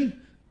religion,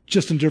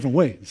 just in different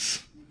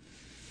ways.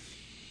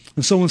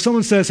 And so when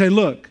someone says, hey,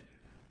 look,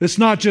 it's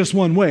not just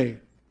one way,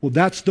 well,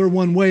 that's their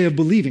one way of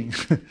believing.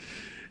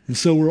 And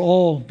so we're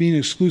all being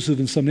exclusive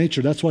in some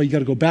nature. That's why you got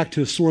to go back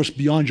to a source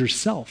beyond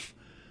yourself,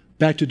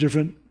 back to a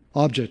different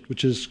object,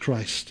 which is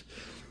Christ.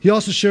 He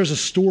also shares a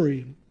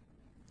story.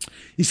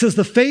 He says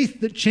the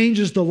faith that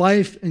changes the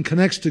life and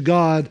connects to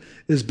God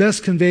is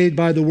best conveyed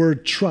by the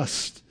word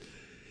trust.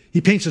 He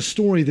paints a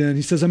story then.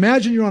 He says,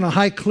 imagine you're on a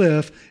high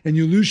cliff and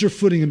you lose your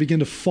footing and begin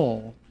to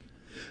fall.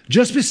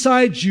 Just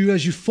beside you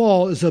as you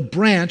fall is a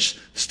branch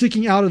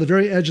sticking out of the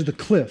very edge of the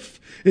cliff.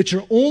 It's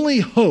your only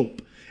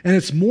hope, and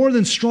it's more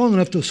than strong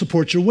enough to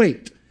support your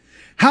weight.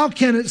 How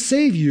can it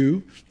save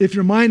you if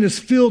your mind is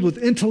filled with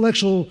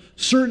intellectual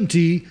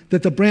certainty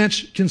that the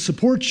branch can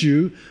support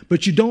you,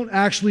 but you don't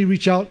actually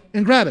reach out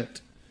and grab it?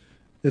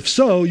 If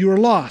so, you are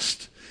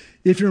lost.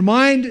 If your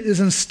mind is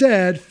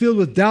instead filled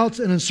with doubts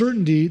and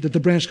uncertainty that the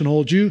branch can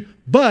hold you,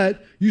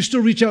 but you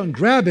still reach out and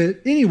grab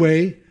it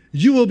anyway,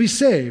 you will be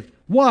saved.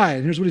 Why?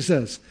 And here's what he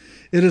says.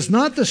 It is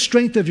not the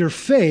strength of your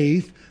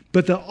faith,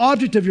 but the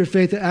object of your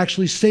faith that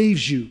actually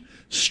saves you.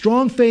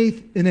 Strong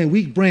faith in a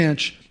weak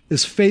branch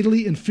is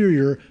fatally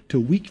inferior to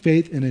weak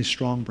faith in a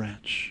strong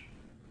branch.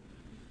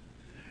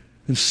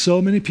 And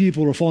so many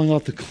people are falling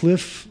off the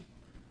cliff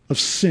of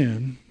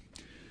sin.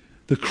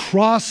 The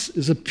cross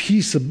is a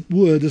piece of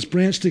wood, this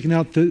branch sticking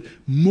out that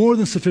more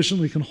than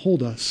sufficiently can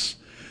hold us.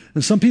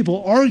 And some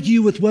people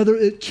argue with whether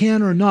it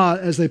can or not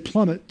as they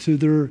plummet to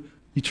their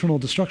eternal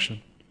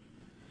destruction.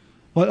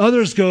 While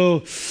others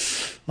go,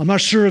 I'm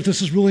not sure if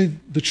this is really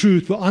the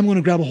truth, but I'm going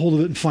to grab a hold of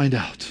it and find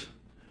out.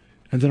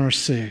 And then are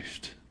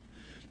saved.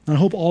 And I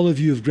hope all of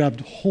you have grabbed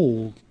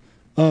hold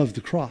of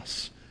the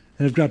cross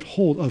and have grabbed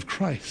hold of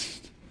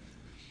Christ.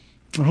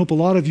 I hope a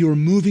lot of you are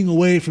moving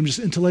away from just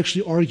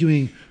intellectually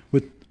arguing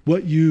with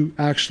what you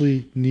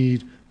actually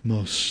need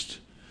most.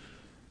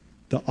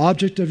 The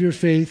object of your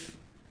faith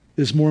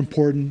is more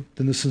important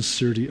than the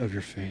sincerity of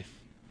your faith.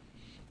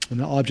 And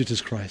the object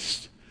is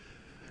Christ.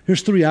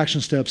 Here's 3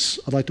 action steps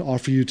I'd like to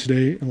offer you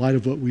today in light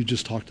of what we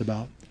just talked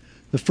about.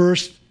 The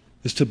first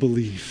is to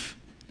believe.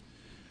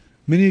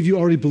 Many of you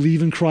already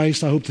believe in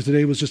Christ. I hope that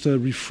today was just a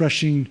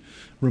refreshing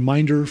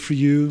reminder for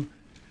you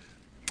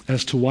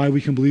as to why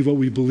we can believe what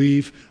we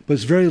believe. But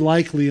it's very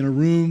likely in a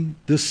room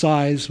this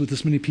size with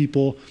this many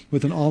people,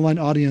 with an online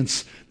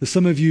audience, that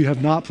some of you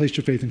have not placed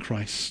your faith in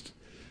Christ.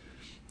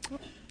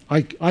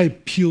 I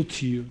appeal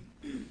to you.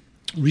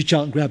 Reach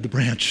out and grab the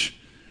branch.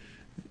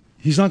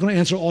 He's not going to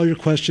answer all your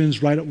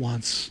questions right at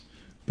once,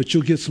 but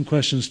you'll get some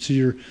answers to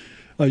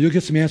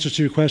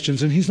your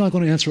questions, and he's not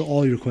going to answer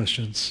all your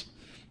questions,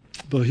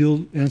 but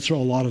he'll answer a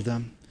lot of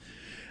them.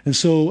 And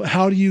so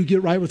how do you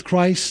get right with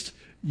Christ?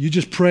 You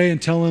just pray and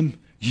tell him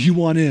you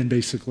want in,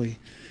 basically.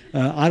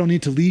 I don't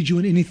need to lead you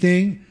in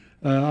anything.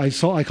 I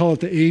call it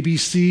the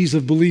ABCs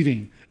of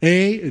believing.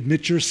 A,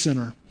 admit you're a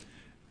sinner.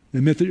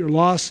 Admit that you're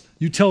lost.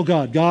 You tell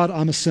God, God,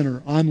 I'm a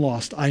sinner. I'm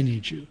lost. I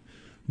need you.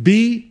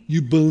 B,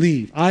 you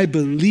believe. I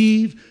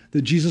believe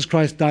that Jesus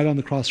Christ died on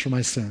the cross for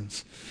my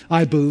sins.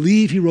 I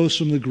believe he rose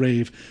from the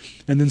grave.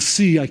 And then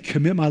C, I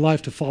commit my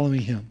life to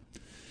following him.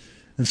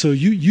 And so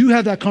you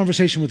have that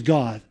conversation with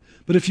God.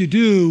 But if you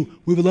do,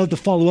 we would love to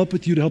follow up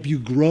with you to help you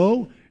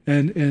grow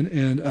and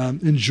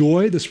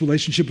enjoy this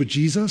relationship with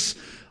Jesus.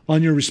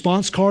 On your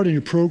response card in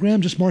your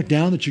program, just mark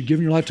down that you're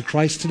giving your life to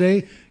Christ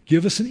today.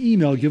 Give us an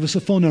email, give us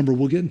a phone number.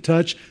 We'll get in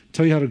touch,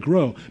 tell you how to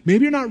grow.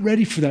 Maybe you're not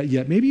ready for that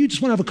yet. Maybe you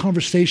just want to have a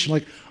conversation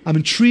like, I'm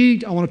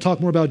intrigued, I want to talk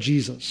more about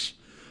Jesus.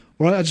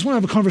 Or I just want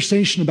to have a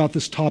conversation about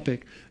this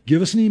topic.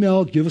 Give us an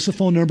email, give us a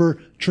phone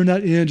number, turn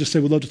that in, just say,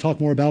 we'd love to talk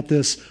more about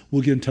this.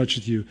 We'll get in touch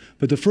with you.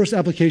 But the first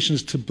application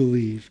is to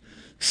believe.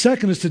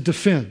 Second is to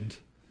defend.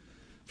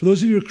 For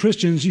those of you who are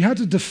Christians, you have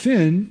to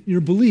defend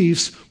your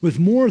beliefs with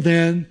more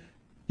than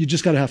you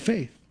just got to have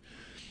faith.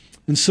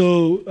 And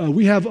so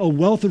we have a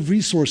wealth of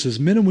resources,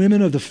 men and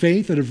women of the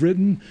faith that have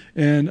written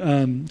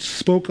and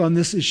spoke on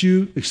this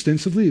issue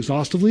extensively,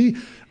 exhaustively.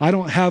 I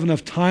don't have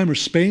enough time or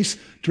space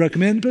to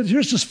recommend, but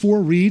here's just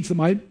 4 reads that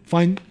might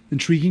find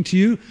intriguing to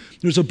you.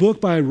 There's a book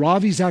by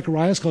Ravi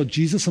Zacharias called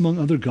Jesus Among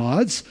Other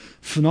Gods.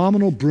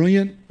 Phenomenal,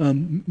 brilliant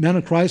man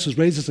of Christ, was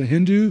raised as a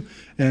Hindu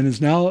and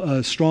is now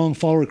a strong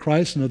follower of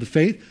Christ and of the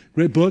faith.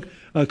 Great book.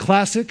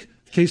 Classic.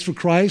 Case for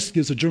Christ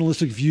gives a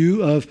journalistic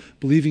view of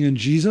believing in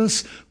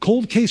Jesus.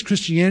 Cold Case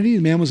Christianity,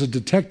 the man was a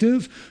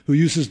detective who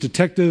uses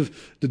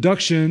detective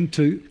deduction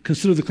to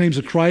consider the claims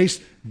of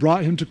Christ,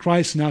 brought him to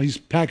Christ, and now he's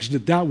packaged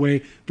it that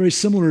way. Very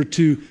similar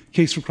to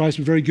Case for Christ,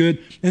 but very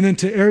good. And then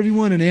To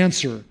Everyone an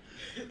Answer.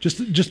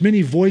 Just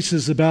many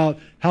voices about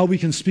how we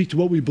can speak to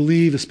what we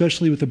believe,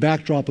 especially with the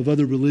backdrop of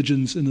other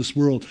religions in this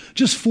world.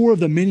 Just 4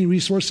 of the many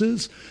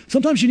resources.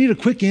 Sometimes you need a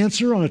quick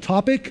answer on a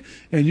topic,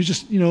 and you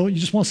just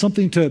want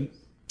something to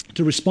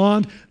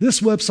respond. This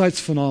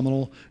website's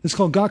phenomenal. It's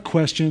called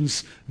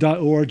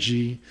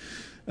gotquestions.org.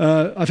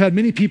 I've had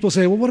many people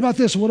say, well, what about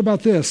this? What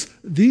about this?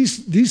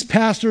 These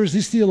pastors,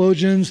 these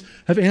theologians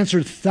have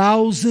answered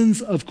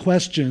thousands of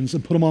questions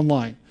and put them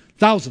online.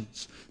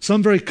 Thousands.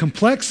 Some very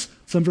complex,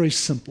 some very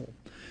simple.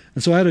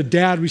 And so I had a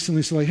dad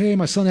recently say, like, hey,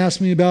 my son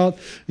asked me about,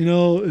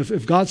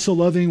 if God's so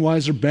loving, why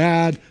is there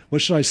bad?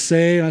 What should I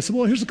say? And I said,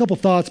 well, here's a couple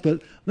thoughts,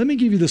 but let me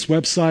give you this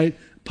website.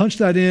 Punch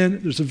that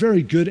in. There's a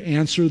very good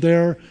answer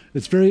there.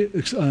 It's very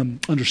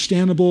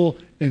understandable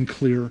and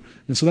clear.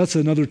 And so that's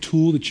another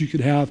tool that you could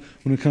have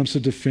when it comes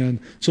to defend.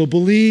 So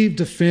believe,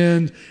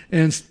 defend,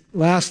 and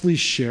lastly,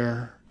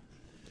 share.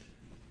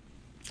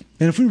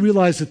 And if we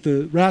realize that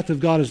the wrath of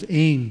God is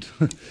aimed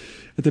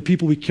at the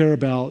people we care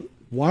about,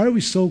 why are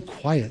we so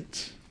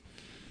quiet?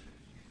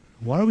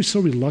 Why are we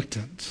so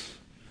reluctant?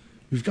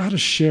 We've got to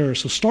share.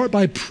 So start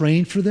by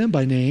praying for them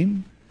by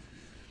name.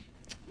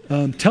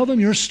 Tell them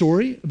your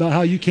story about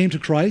how you came to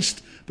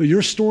Christ, but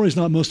your story is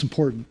not most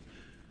important.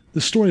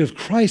 The story of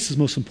Christ is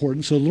most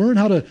important. So learn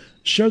how to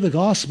share the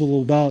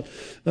gospel about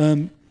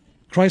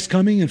Christ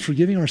coming and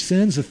forgiving our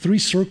sins. The 3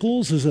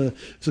 Circles is a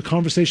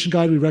conversation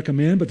guide we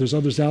recommend, but there's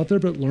others out there,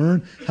 but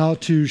learn how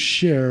to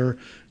share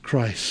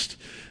Christ.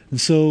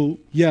 And so,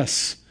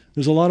 yes,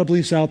 there's a lot of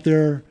beliefs out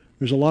there.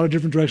 There's a lot of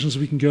different directions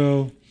we can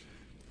go,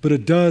 but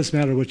it does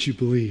matter what you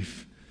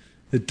believe.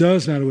 It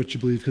does matter what you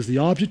believe, because the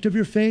object of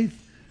your faith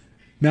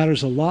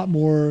matters a lot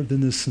more than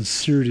the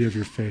sincerity of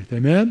your faith.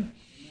 Amen?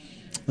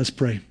 Let's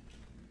pray.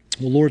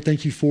 Well, Lord,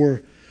 thank you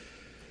for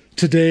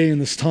today and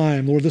this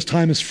time. Lord, this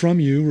time is from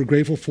you. We're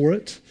grateful for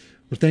it.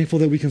 We're thankful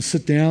that we can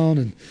sit down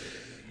and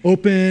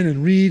open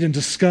and read and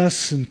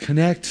discuss and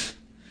connect.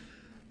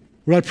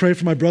 Lord, I pray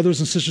for my brothers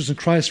and sisters in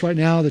Christ right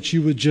now that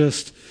you would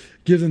just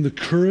give them the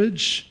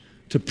courage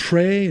to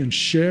pray and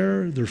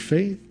share their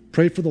faith.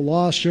 Pray for the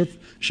lost,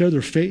 share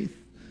their faith.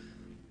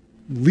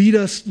 Lead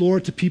us,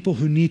 Lord, to people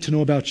who need to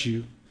know about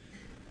you.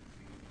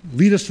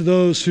 Lead us to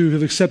those who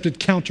have accepted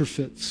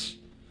counterfeits,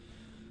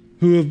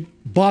 who have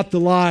bought the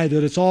lie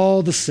that it's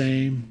all the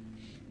same,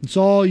 It's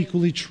all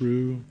equally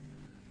true.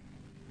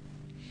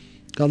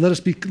 God, let us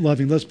be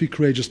loving. Let us be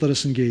courageous. Let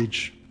us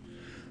engage.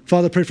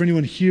 Father, I pray for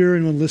anyone here,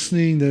 anyone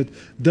listening that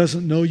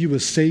doesn't know you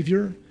as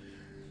Savior,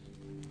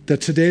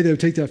 that today they would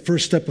take that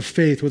first step of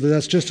faith, whether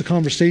that's just a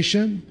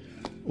conversation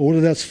or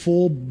whether that's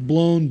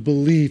full-blown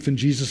belief in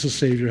Jesus as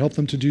Savior. Help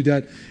them to do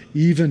that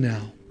even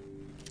now.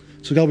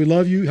 So God, we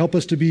love you. Help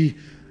us to be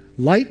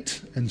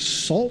light and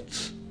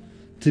salt,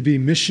 to be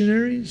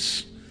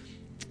missionaries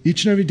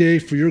each and every day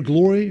for your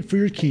glory, for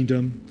your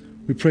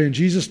kingdom. We pray in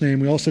Jesus' name.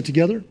 We all sit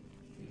together.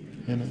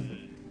 Amen.